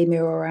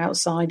academia or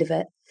outside of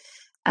it.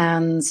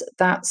 And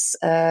that's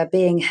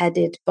being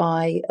headed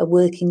by a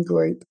working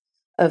group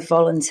of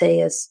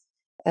volunteers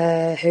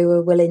who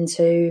are willing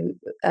to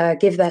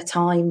give their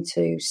time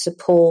to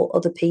support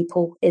other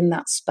people in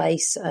that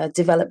space,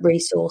 develop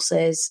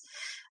resources,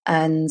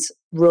 and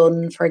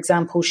run, for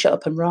example, Shut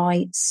Up and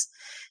Writes,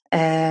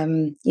 other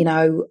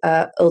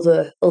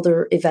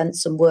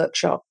events and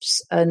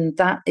workshops. And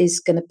that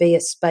is going to be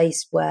a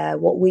space where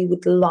what we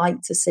would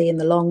like to see in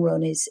the long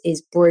run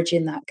is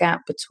bridging that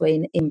gap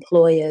between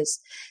employers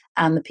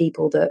and the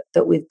people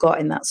that we've got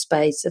in that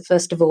space. So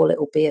first of all, it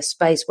will be a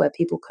space where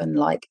people can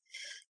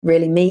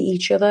really meet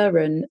each other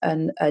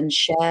and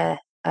share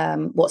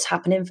what's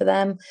happening for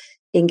them,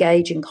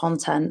 engage in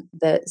content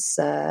that's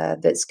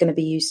going to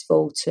be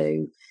useful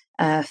to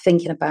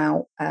thinking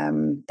about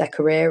their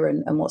career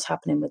and what's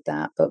happening with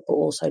that, but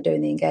also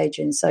doing the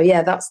engaging. So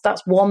yeah, that's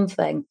one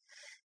thing.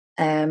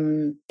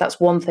 That's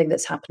one thing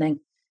that's happening.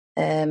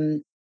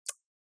 And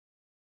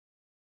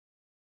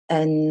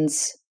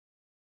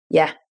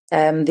yeah,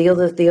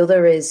 the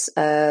other is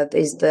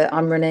that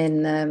I'm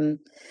running.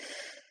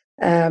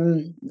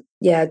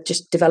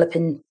 Just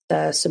developing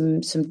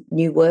some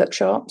new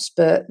workshops,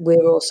 but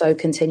we're also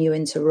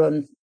continuing to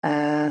run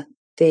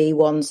the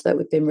ones that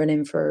we've been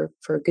running for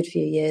a good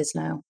few years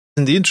now.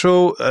 In the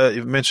intro,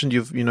 you've mentioned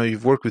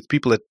you've worked with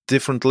people at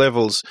different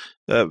levels.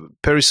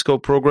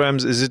 Periscope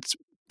Programmes, is it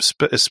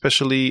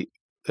especially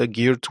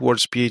geared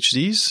towards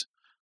PhDs,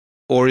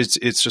 or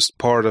it's just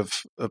part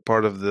of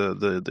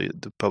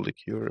the public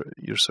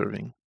you're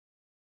serving?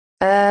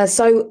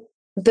 So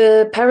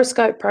the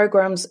Periscope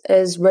Programmes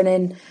is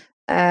running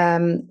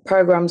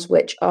programs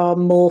which are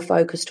more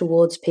focused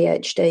towards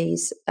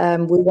PhDs.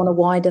 We want to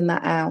widen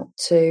that out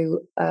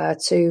to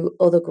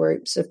other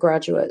groups of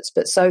graduates,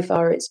 but so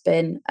far it's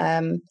been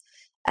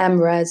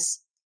MRes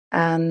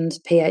and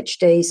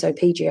PhD, so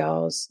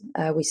PGRs.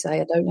 We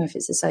say, I don't know if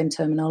it's the same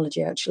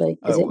terminology actually.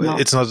 Is it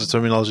not? It's not the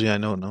terminology I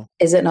know. No.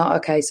 Is it not?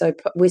 Okay, so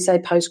we say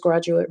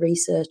postgraduate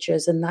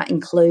researchers, and that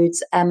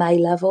includes MA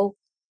level.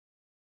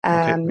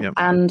 And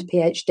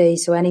PhD,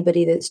 so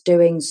anybody that's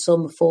doing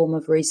some form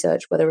of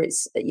research, whether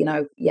it's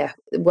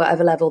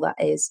whatever level that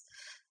is,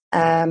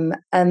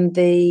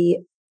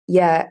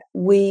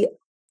 we're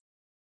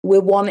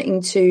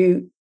wanting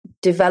to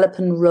develop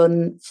and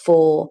run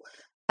for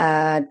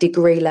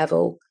degree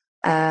level,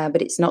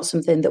 but it's not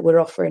something that we're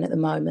offering at the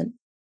moment.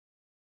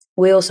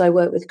 We also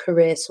work with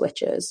career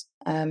switchers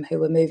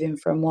who are moving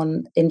from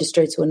one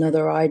industry to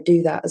another. I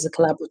do that as a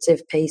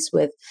collaborative piece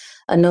with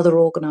another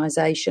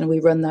organisation. We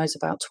run those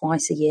about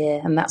twice a year,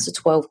 and that's a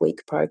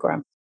 12-week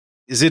programme.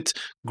 Is it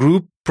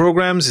group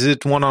programs? Is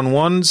it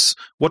one-on-ones?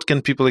 What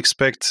can people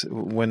expect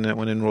when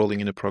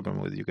enrolling in a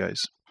program with you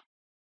guys?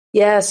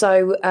 Yeah,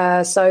 so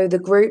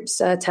the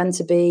groups tend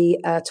to be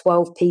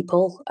 12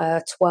 people,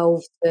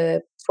 12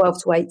 to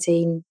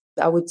 18,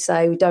 I would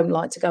say. We don't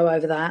like to go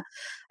over that.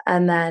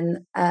 And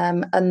then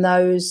and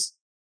those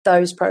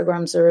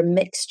programs are a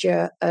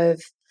mixture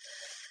of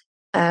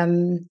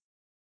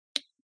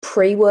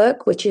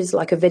pre-work, which is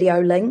like a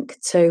video link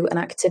to an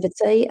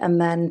activity,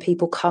 and then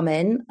people come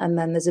in, and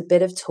then there's a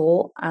bit of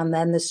taught, and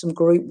then there's some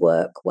group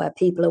work where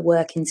people are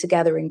working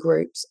together in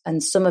groups,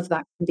 and some of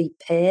that can be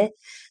peer.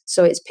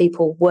 So it's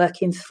people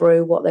working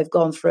through what they've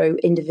gone through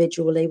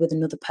individually with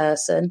another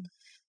person,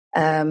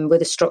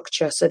 with a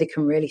structure, so they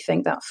can really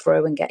think that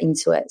through and get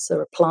into it. So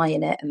they're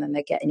applying it, and then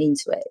they're getting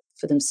into it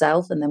for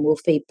themselves, and then we'll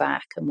feed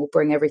back and we'll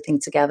bring everything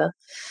together.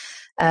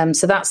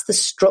 So that's the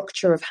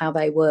structure of how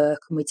they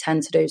work, and we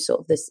tend to do sort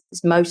of this.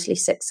 It's mostly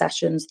 6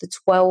 sessions. The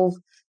 12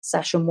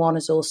 session one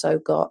has also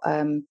got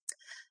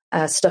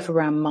stuff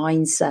around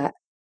mindset,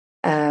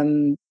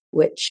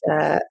 which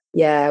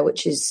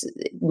is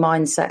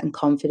mindset and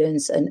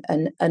confidence,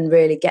 and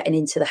really getting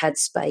into the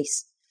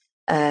headspace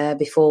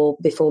before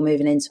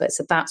moving into it.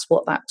 So that's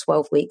what that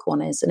 12-week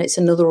one is, and it's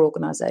another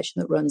organisation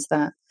that runs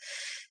that.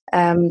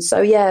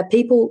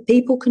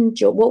 People can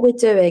what we're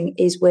doing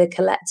is we're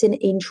collecting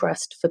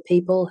interest for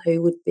people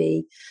who would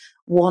be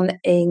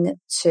wanting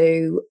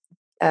to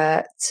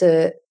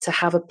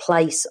have a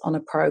place on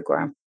a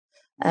program.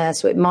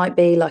 So it might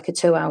be like a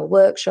 2-hour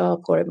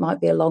workshop, or it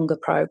might be a longer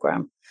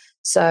program.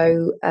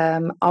 So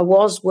I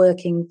was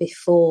working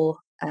before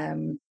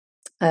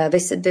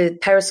the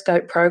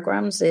Periscope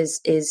Programmes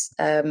is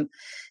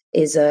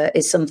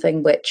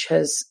something which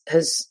has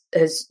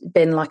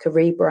been like a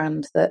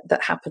rebrand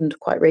that happened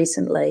quite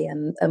recently,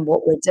 and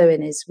what we're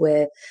doing is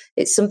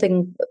it's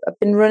something I've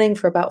been running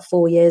for about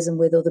 4 years, and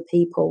with other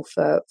people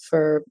for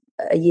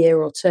a year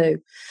or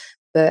two,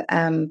 but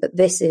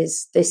this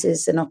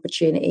is an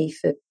opportunity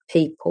for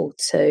people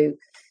to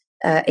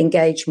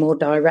engage more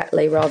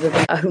directly rather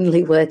than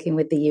only working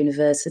with the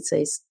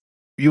universities.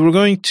 You were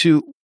going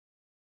to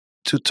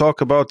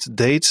talk about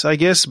dates, I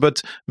guess,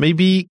 but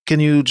maybe can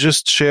you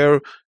just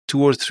share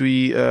 2 or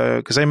 3,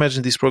 because I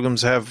imagine these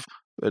programs have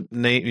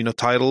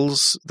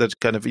titles that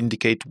kind of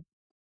indicate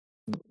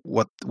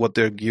what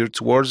they're geared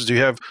towards. Do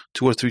you have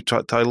 2 or 3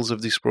 titles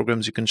of these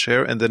programs you can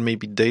share, and then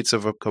maybe dates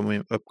of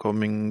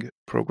upcoming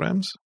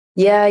programs?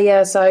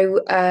 Yeah.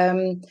 So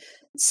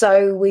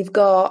we've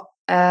got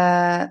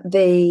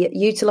the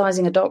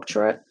Utilising a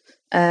Doctorate,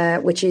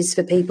 which is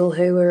for people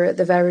who are at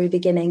the very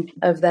beginning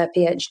of their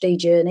PhD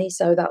journey.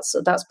 So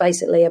that's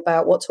basically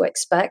about what to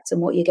expect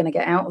and what you're going to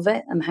get out of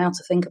it, and how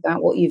to think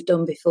about what you've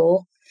done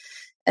before,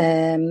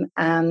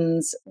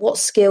 and what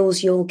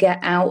skills you'll get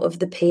out of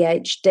the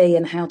PhD,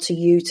 and how to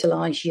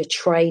utilise your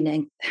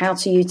training, how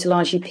to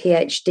utilise your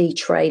PhD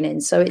training.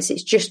 So it's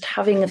just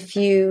having a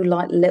few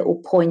like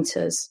little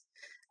pointers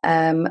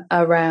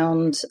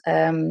around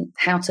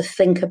how to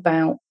think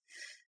about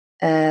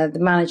the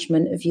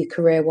management of your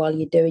career while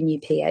you're doing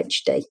your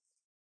PhD.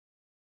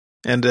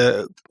 And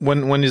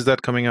when is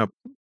that coming up?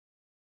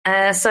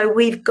 So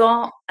we've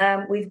got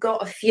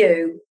a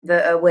few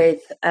that are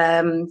with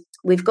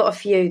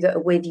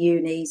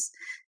unis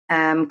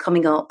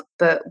coming up,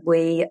 but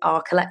we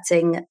are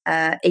collecting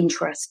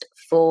interest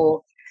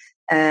for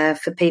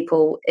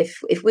people.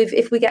 If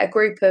we get a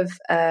group of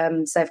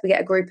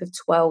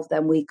 12,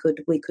 then we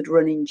could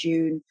run in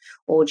June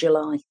or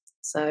July.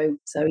 So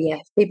yeah,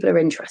 if people are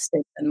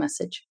interested, then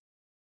message.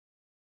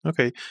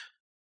 Okay.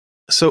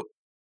 So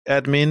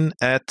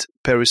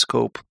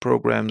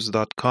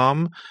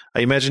admin@periscopeprograms.com.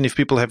 I imagine if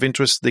people have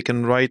interest, they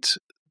can write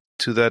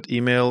to that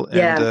email,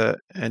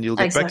 and you'll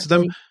get back to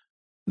them.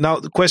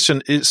 Now, the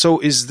question is, so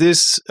is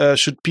this,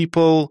 should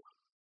people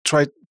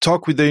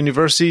talk with the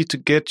university to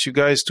get you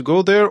guys to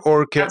go there,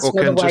 or that's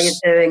another way of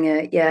doing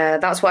it? Yeah,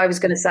 that's what I was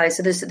going to say.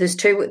 So there's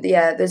two.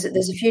 Yeah, there's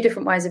a few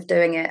different ways of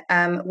doing it.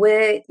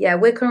 We're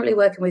currently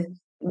working with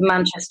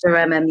Manchester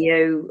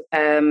MMU,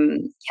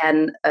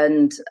 Kent,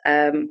 and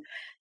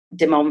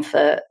De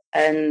Montfort,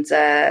 and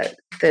the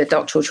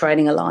Doctoral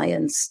Training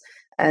Alliance,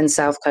 and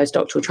South Coast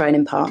Doctoral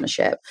Training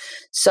Partnership.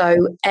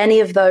 So any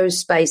of those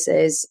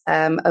spaces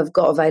have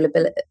got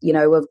availability,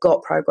 have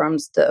got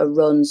programs that are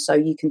run, so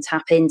you can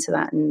tap into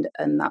that, and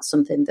that's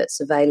something that's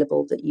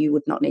available that you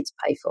would not need to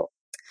pay for.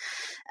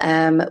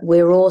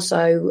 We're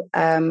also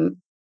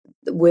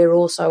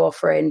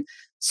offering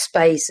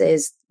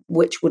spaces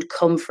which would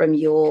come from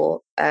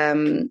your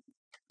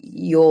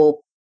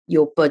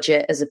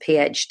budget as a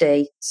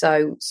PhD.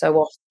 So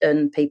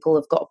often people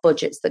have got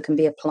budgets that can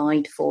be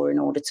applied for in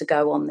order to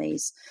go on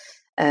these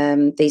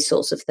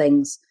sorts of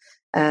things.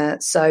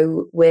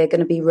 So we're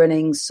going to be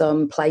running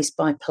some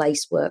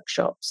place-by-place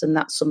workshops, and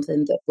that's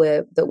something that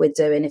we're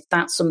doing. If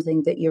that's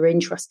something that you're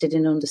interested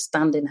in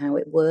understanding how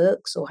it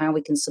works or how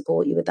we can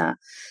support you with that,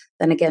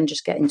 then again,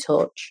 just get in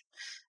touch.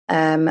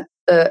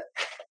 But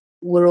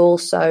we're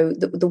also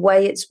the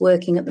way it's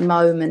working at the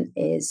moment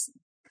is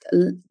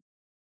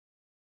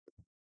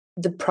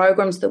the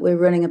programs that we're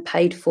running are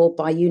paid for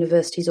by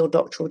universities or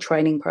doctoral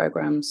training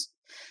programs,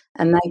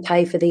 and they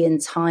pay for the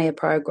entire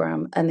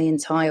program and the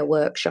entire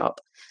workshop,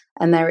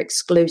 and they're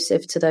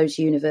exclusive to those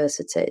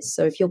universities.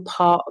 So if you're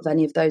part of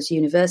any of those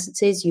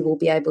universities, you will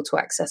be able to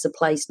access a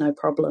place, no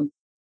problem.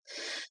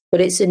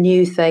 But it's a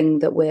new thing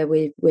that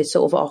we're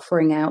sort of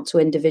offering out to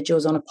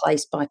individuals on a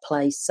place by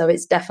place. So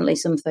it's definitely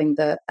something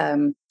that,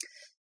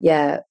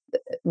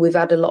 we've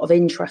had a lot of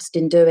interest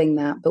in doing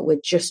that, but we're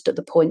just at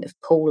the point of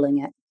pooling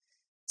it.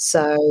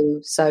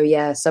 So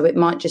it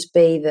might just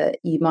be that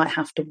you might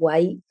have to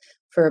wait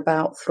for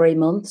about 3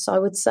 months, I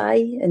would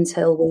say,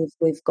 until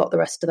we've got the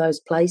rest of those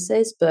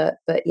places. But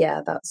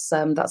yeah, that's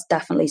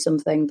definitely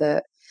something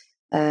that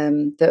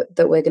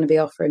that we're going to be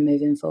offering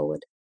moving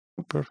forward.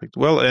 Perfect.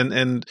 Well,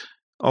 and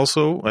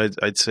also,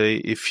 I'd say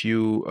if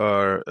you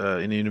are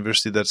in a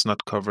university that's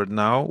not covered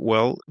now,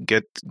 well,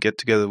 get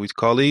together with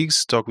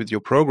colleagues, talk with your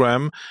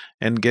program,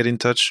 and get in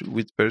touch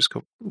with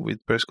Periscope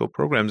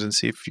Programs and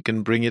see if you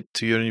can bring it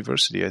to your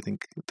university. I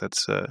think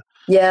that's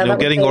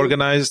getting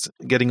organized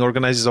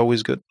is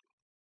always good.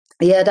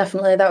 Yeah,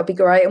 definitely, that would be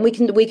great, and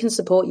we can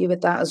support you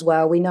with that as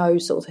well. We know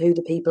sort of who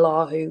the people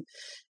are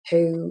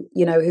who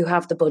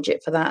have the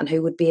budget for that and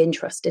who would be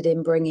interested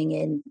in bringing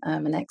in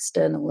an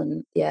external,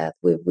 and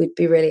we'd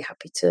be really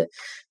happy to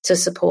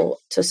support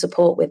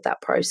with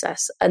that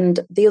process.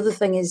 And the other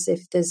thing is,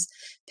 if there's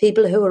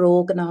people who are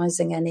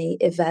organising any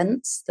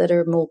events that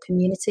are more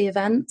community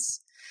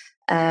events,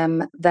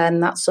 then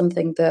that's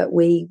something that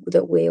we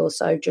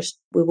also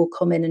we will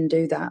come in and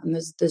do that, and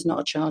there's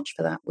not a charge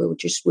for that. We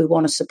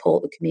want to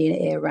support the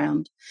community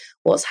around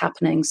what's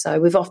happening.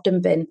 So we've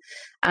often been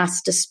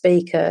asked to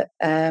speak at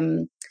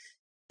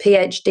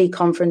PhD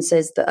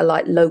conferences that are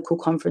like local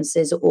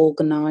conferences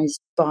organised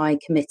by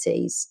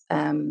committees.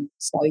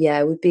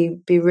 We'd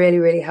be really,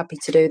 really happy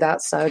to do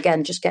that. So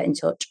again, just get in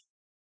touch.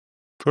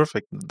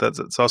 Perfect.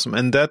 That's awesome.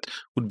 And that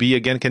would be,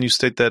 again, can you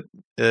state that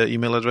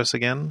email address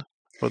again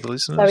for the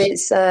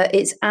listeners? So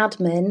it's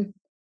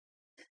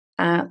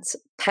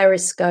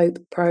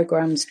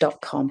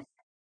admin@periscopeprograms.com.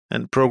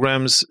 And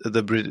programs,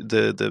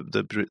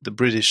 the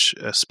British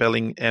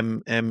spelling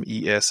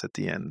MES at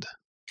the end.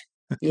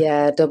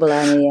 Yeah, double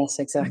MES,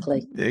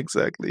 exactly.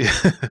 Exactly.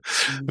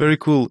 Very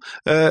cool.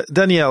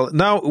 Danielle,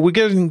 now we're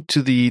getting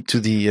to the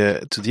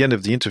end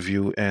of the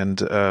interview,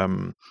 and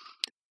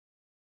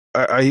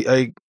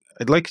I'd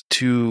like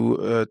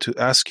to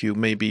ask you,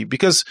 maybe,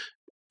 because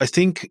I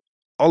think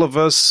all of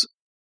us,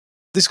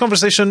 this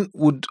conversation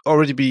would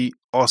already be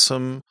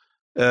awesome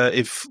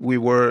if we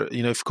were,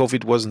 if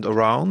COVID wasn't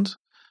around.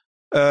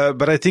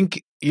 But I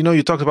think,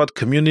 you talked about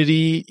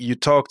community, you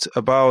talked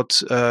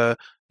about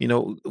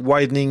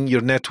widening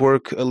your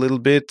network a little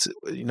bit,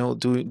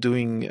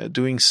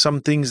 doing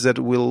some things that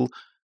will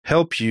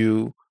help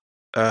you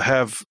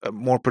have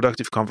more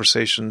productive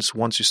conversations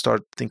once you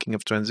start thinking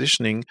of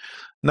transitioning.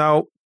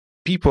 Now,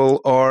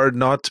 people are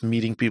not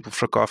meeting people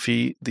for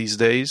coffee these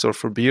days, or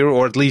for beer,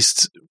 or at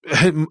least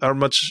are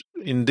much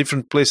in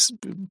different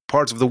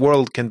parts of the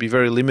world can be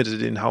very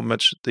limited in how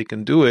much they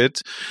can do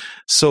it.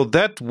 So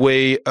that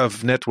way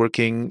of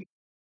networking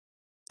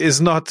is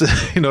not,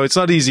 it's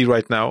not easy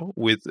right now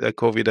with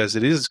COVID as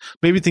it is.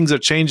 Maybe things are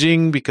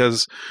changing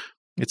because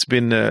it's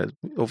been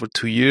over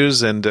 2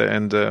 years, and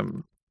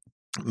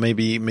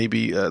maybe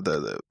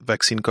the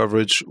vaccine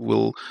coverage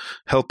will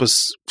help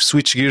us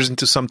switch gears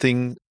into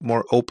something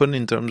more open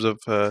in terms of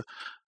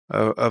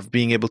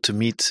being able to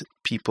meet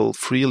people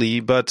freely.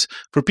 But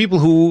for people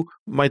who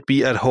might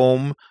be at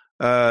home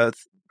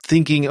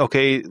thinking,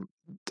 okay,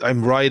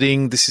 I'm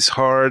writing, this is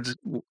hard,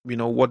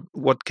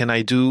 what can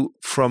I do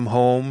from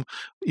home?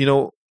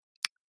 I'm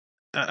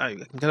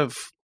kind of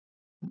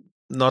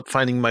not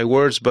finding my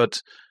words,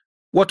 but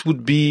what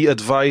would be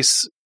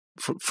advice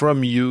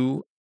from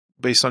you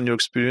based on your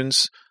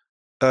experience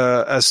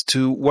as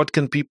to what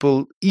can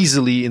people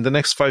easily in the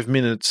next 5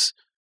 minutes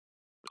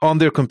on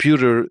their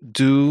computer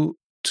do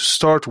to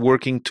start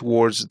working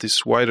towards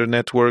this wider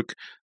network,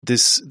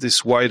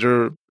 this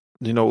wider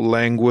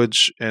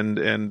language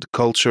and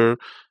culture,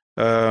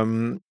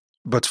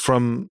 but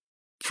from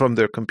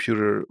their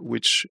computer,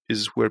 which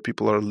is where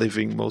people are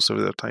living most of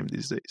their time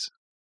these days?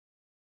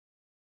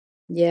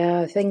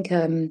 Yeah, I think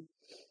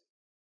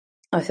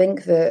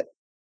that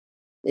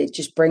it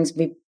just brings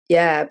me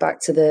back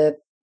to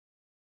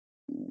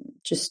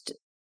just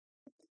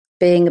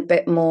being a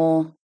bit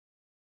more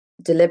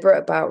deliberate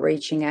about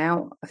reaching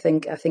out. I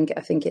think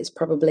it's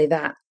probably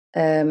that.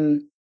 I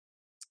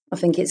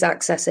think it's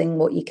accessing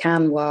what you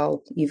can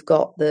while you've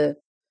got the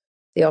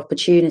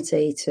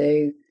opportunity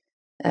to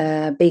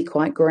be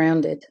quite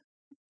grounded,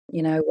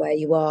 where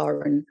you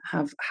are, and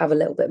have a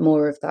little bit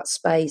more of that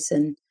space,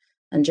 and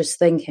just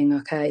thinking,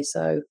 okay,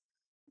 so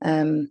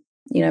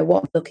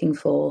what I'm looking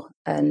for,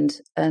 and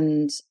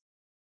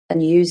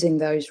using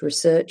those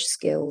research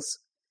skills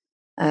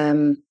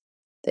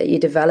that you're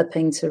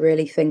developing to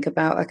really think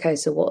about, okay,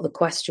 so what are the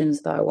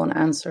questions that I want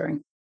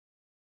answering?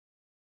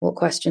 What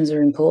questions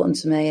are important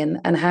to me,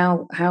 and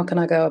how can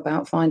I go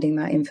about finding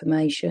that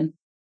information?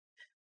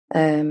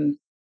 Like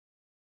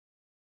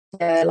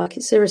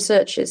it's a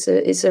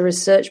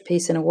research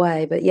piece in a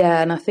way, but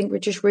and I think we're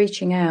just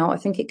reaching out. I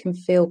think it can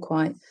feel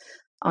quite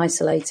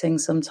isolating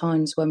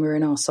sometimes when we're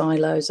in our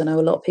silos. I know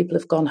a lot of people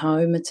have gone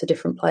home to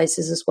different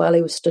places as well,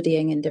 who were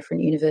studying in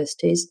different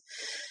universities,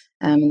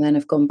 and then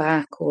have gone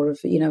back, or have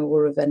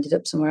ended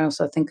up somewhere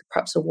else. I think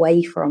perhaps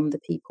away from the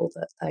people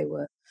that they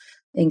were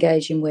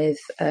engaging with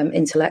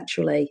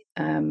intellectually.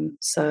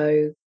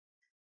 So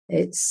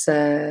it's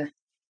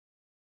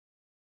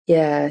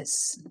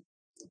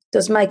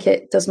does make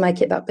it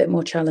that bit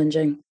more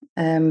challenging.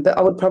 But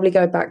I would probably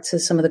go back to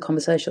some of the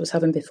conversation I was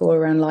having before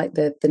around like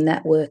the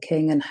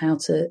networking and how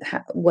to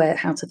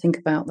think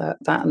about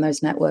that and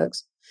those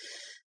networks.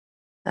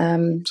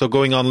 So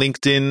going on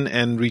LinkedIn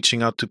and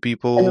reaching out to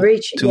people, and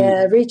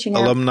reaching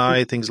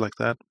alumni, out, things like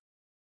that.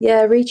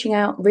 Yeah, reaching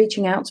out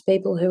to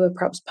people who are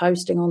perhaps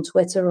posting on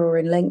Twitter or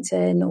in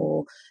LinkedIn,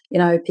 or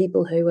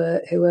people who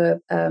are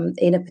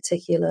in a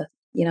particular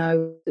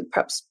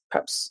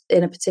perhaps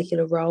in a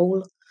particular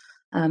role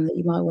that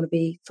you might want to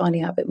be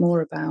finding out a bit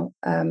more about.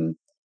 And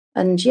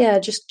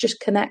just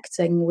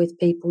connecting with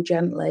people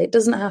gently. It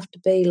doesn't have to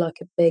be like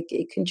a big.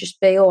 It can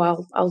just be,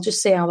 I'll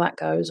just see how that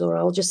goes, or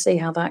I'll just see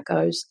how that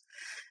goes.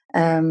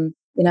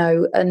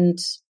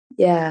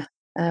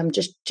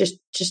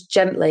 Just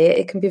gently.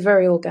 It can be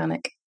very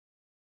organic.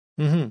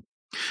 Mm-hmm.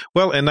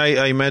 Well, and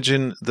I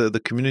imagine the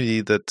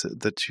community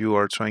that you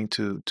are trying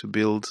to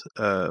build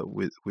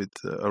with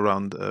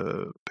around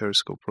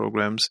Periscope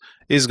programs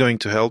is going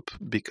to help,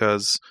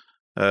 because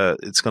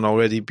it's going to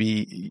already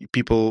be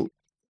people.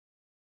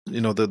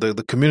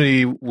 The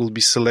community will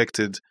be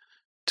selected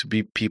to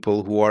be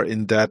people who are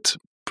in that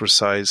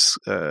precise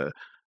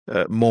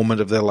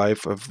moment of their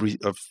life of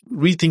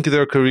rethinking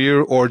their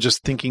career, or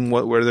just thinking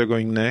where they're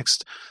going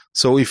next.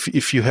 So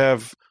if you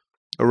have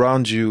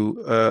around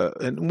you,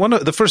 and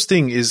the first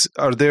thing is,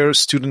 are there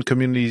student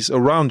communities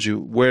around you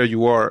where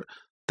you are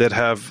that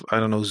have, I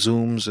don't know,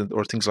 Zooms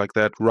or things like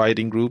that,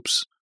 writing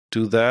groups?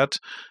 Do that.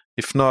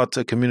 If not,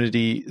 a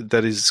community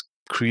that is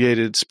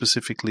created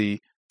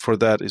specifically for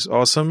that is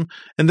awesome.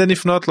 And then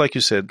if not, like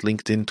you said,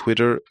 LinkedIn,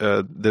 Twitter,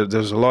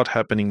 there's a lot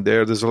happening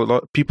there. There's a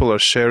lot, people are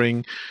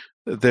sharing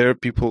there.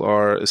 People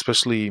are,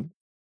 especially,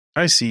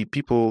 I see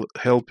people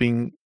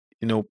helping,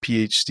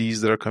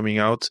 PhDs that are coming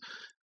out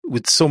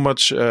with so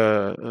much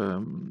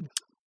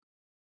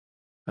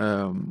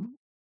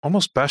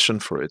almost passion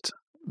for it,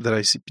 that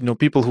I see,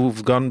 people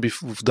who've done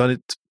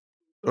it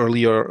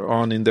earlier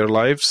on in their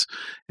lives,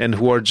 and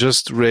who are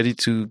just ready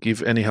to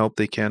give any help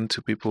they can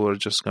to people who are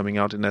just coming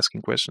out and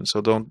asking questions.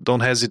 So don't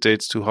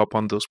hesitate to hop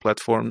on those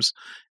platforms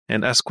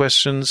and ask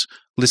questions,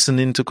 listen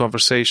into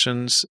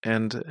conversations,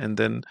 and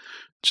then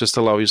just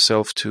allow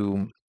yourself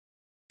to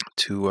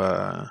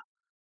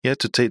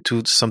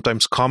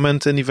sometimes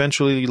comment, and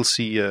eventually you'll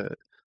see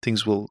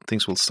things will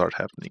start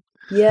happening.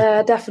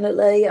 Yeah,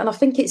 definitely. And I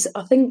think there's a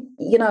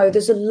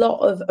lot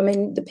of,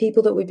 the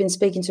people that we've been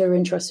speaking to are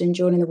interested in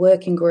joining the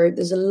working group.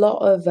 There's a lot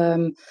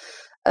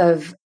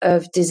of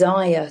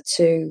desire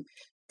to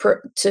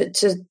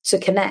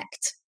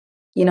connect,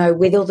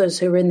 with others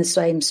who are in the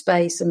same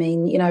space.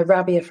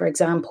 Rabia, for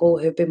example,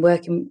 who've been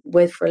working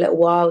with for a little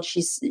while,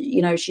 she's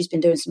been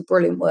doing some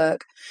brilliant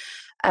work.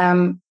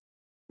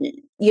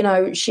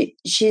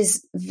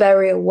 She's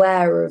very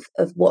aware of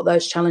what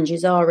those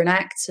challenges are, and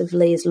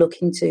actively is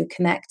looking to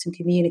connect and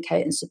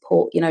communicate and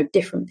support,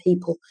 different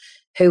people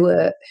who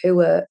are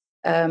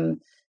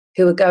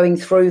going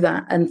through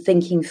that and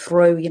thinking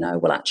through,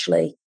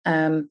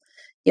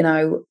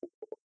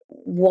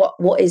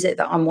 what is it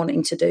that I'm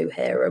wanting to do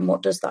here, and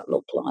what does that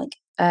look like?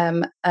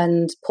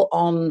 And put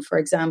on, for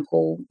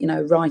example,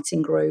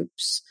 writing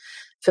groups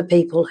for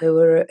people who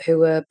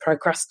are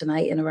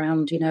procrastinating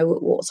around,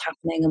 what's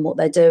happening and what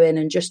they're doing,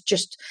 and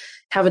just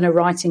having a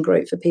writing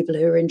group for people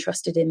who are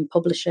interested in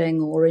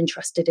publishing or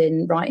interested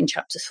in writing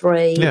chapter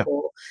 3,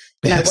 or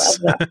yes.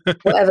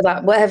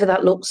 whatever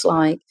that looks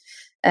like.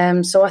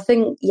 So I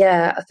think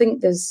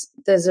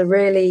there's a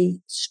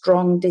really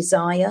strong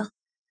desire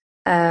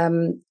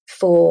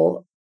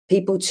for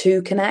people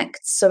to connect.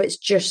 So it's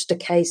just a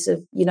case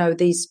of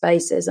these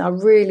spaces. I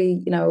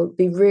really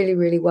be really,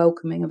 really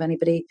welcoming of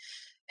anybody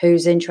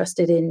who's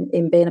interested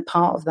in being a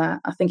part of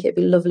that. I think it'd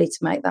be lovely to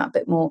make that a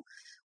bit more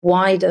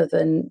wider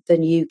than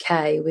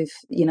UK. We've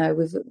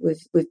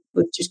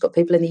just got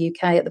people in the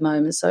UK at the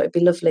moment, so it'd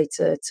be lovely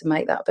to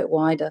make that a bit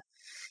wider.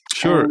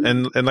 Sure,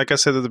 and like I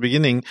said at the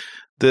beginning,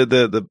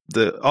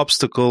 the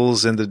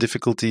obstacles and the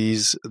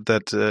difficulties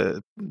that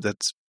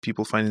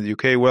people find in the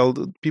UK, well,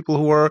 the people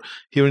who are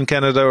here in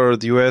Canada or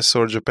the US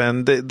or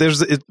Japan, they're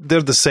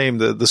the same.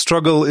 The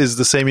struggle is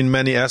the same in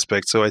many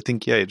aspects. So I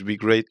think it'd be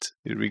great.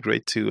 It'd be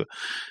great to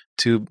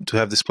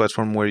have this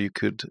platform where you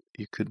could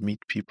meet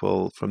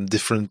people from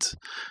different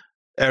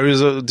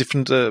areas of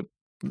different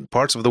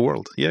parts of the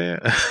world. Yeah.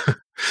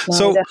 No,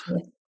 So,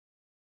 definitely.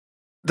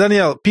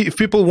 Danielle, if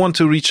people want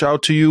to reach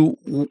out to you,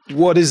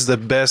 what is the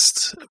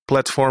best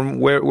platform?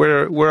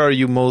 Where are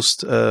you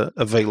most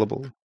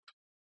available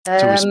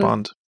to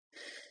respond?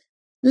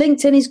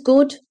 LinkedIn is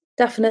good,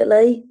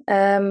 definitely.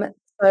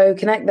 So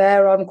connect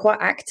there. I'm quite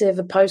active.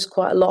 I post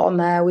quite a lot on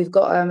there. We've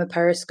got a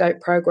Periscope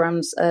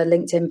Programmes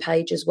LinkedIn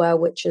page as well,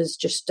 which is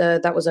just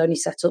that was only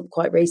set up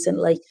quite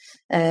recently.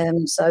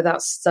 So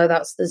that's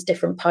there's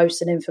different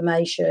posts and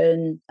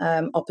information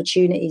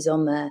opportunities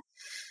on there.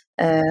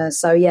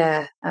 So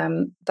yeah,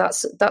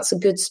 that's a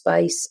good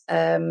space.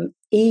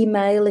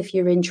 Email if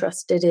you're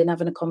interested in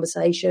having a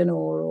conversation,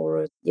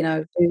 or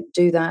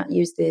do that.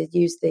 Use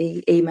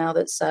the email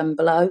that's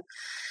below.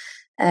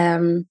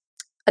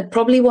 I'd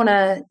probably want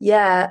to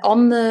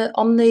on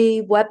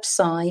the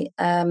website.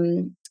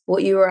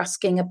 What you were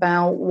asking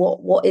about,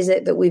 what is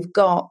it that we've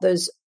got?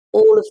 There's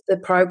all of the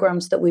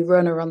programs that we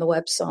run are on the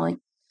website.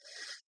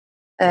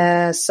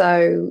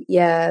 So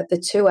yeah, the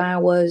 2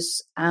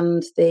 hours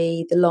and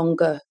the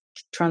longer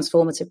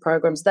transformative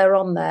programs, they're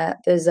on there.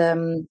 There's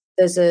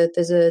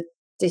a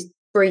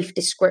brief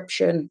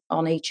description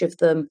on each of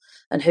them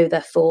and who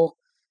they're for,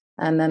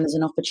 and then there's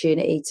an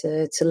opportunity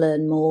to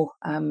learn more.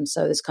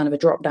 So there's kind of a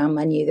drop down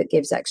menu that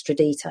gives extra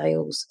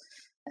details,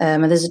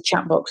 and there's a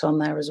chat box on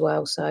there as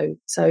well. So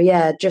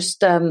yeah,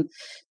 just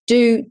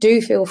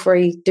do feel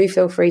free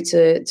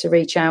to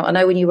reach out. I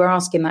know when you were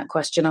asking that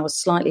question, I was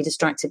slightly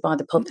distracted by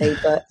the puppy,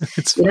 but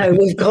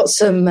we've got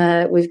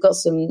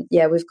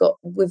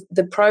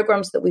the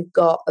programs that we've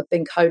got have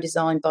been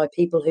co-designed by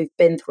people who've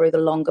been through the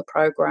longer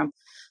program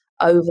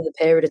over the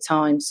period of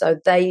time. So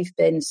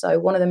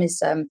one of them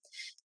is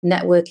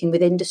networking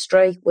with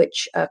industry,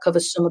 which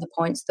covers some of the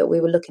points that we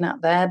were looking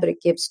at there, but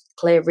it gives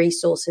clear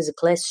resources, a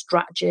clear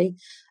strategy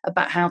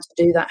about how to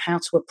do that, how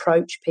to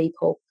approach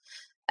people.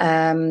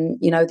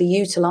 The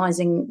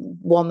utilising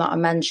one that I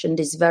mentioned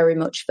is very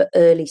much for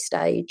early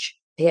stage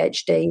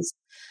PhDs.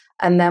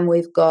 And then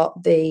we've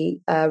got the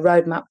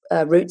roadmap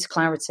Route to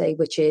Clarity,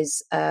 which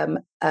is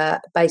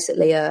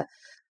basically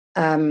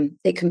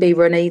it can be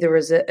run either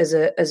as an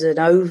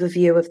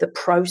overview of the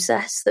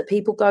process that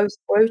people go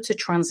through to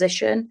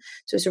transition.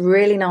 So it's a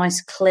really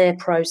nice, clear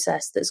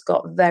process that's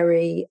got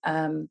very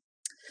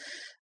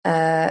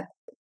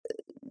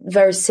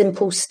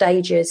simple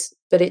stages,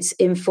 but it's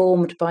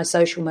informed by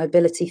social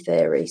mobility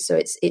theory.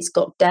 So it's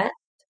got depth,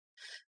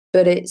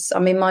 but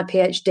my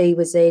PhD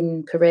was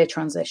in career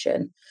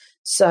transition.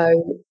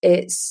 So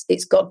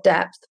it's got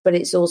depth, but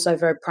it's also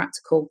very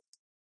practical.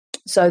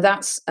 So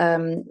that's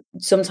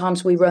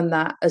sometimes we run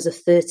that as a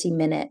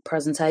 30-minute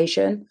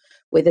presentation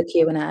with a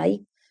Q&A.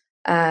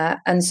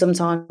 And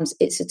sometimes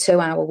it's a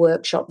 2-hour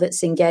workshop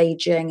that's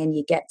engaging, and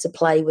you get to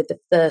play with the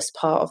first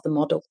part of the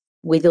model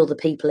with other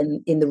people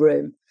in the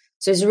room.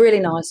 So it's really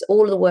nice.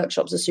 All of the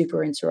workshops are super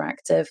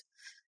interactive.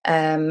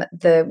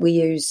 We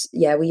use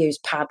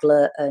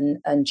Padlet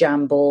and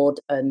Jamboard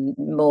and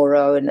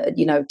Moro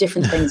and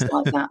different things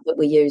like that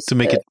we use to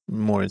make it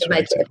more interactive, to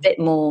make it a bit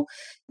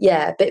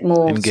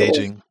more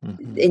engaging, sort of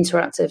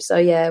interactive. So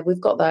yeah, we've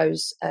got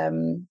those,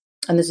 and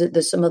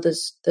there's some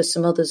others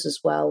as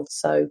well.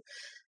 So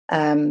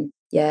there's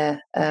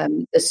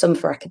some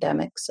for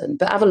academics,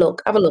 but have a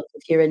look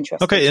if you're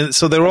interested. Okay, and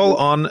so they're all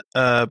on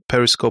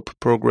Periscope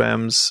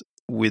Programmes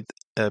with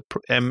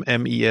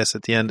MES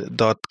at the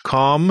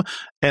end.com,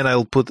 and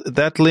I'll put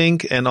that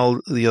link and all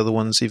the other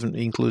ones, even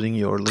including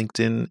your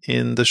LinkedIn,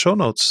 in the show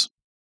notes.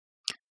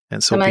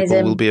 And so Amazing.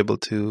 People will be able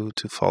to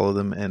follow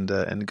them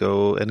and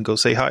go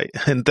say hi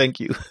and thank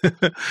you.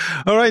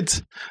 All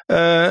right,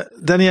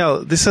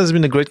 Danielle, this has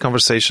been a great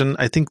conversation.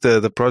 I think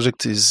the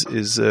project is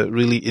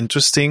really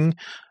interesting,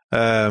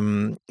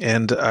 and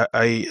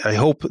I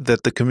hope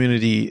that the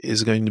community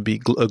is going to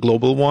be a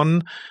global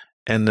one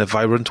and a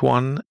vibrant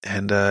one.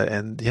 And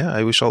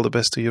I wish all the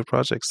best to your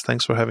projects.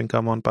 Thanks for having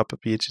come on Papa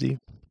PhD.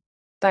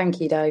 Thank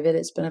you, David.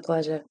 It's been a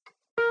pleasure.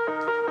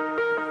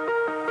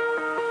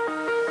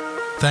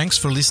 Thanks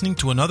for listening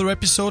to another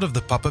episode of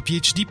the Papa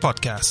PhD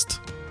podcast.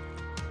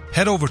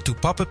 Head over to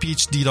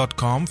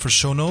papaphd.com for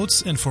show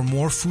notes and for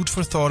more food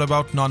for thought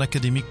about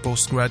non-academic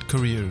postgrad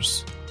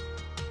careers.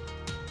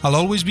 I'll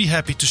always be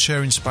happy to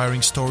share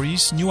inspiring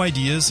stories, new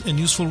ideas, and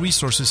useful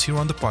resources here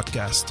on the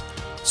podcast.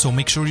 So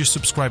make sure you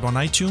subscribe on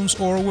iTunes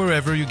or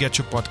wherever you get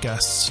your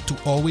podcasts to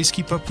always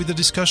keep up with the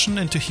discussion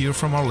and to hear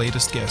from our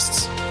latest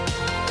guests.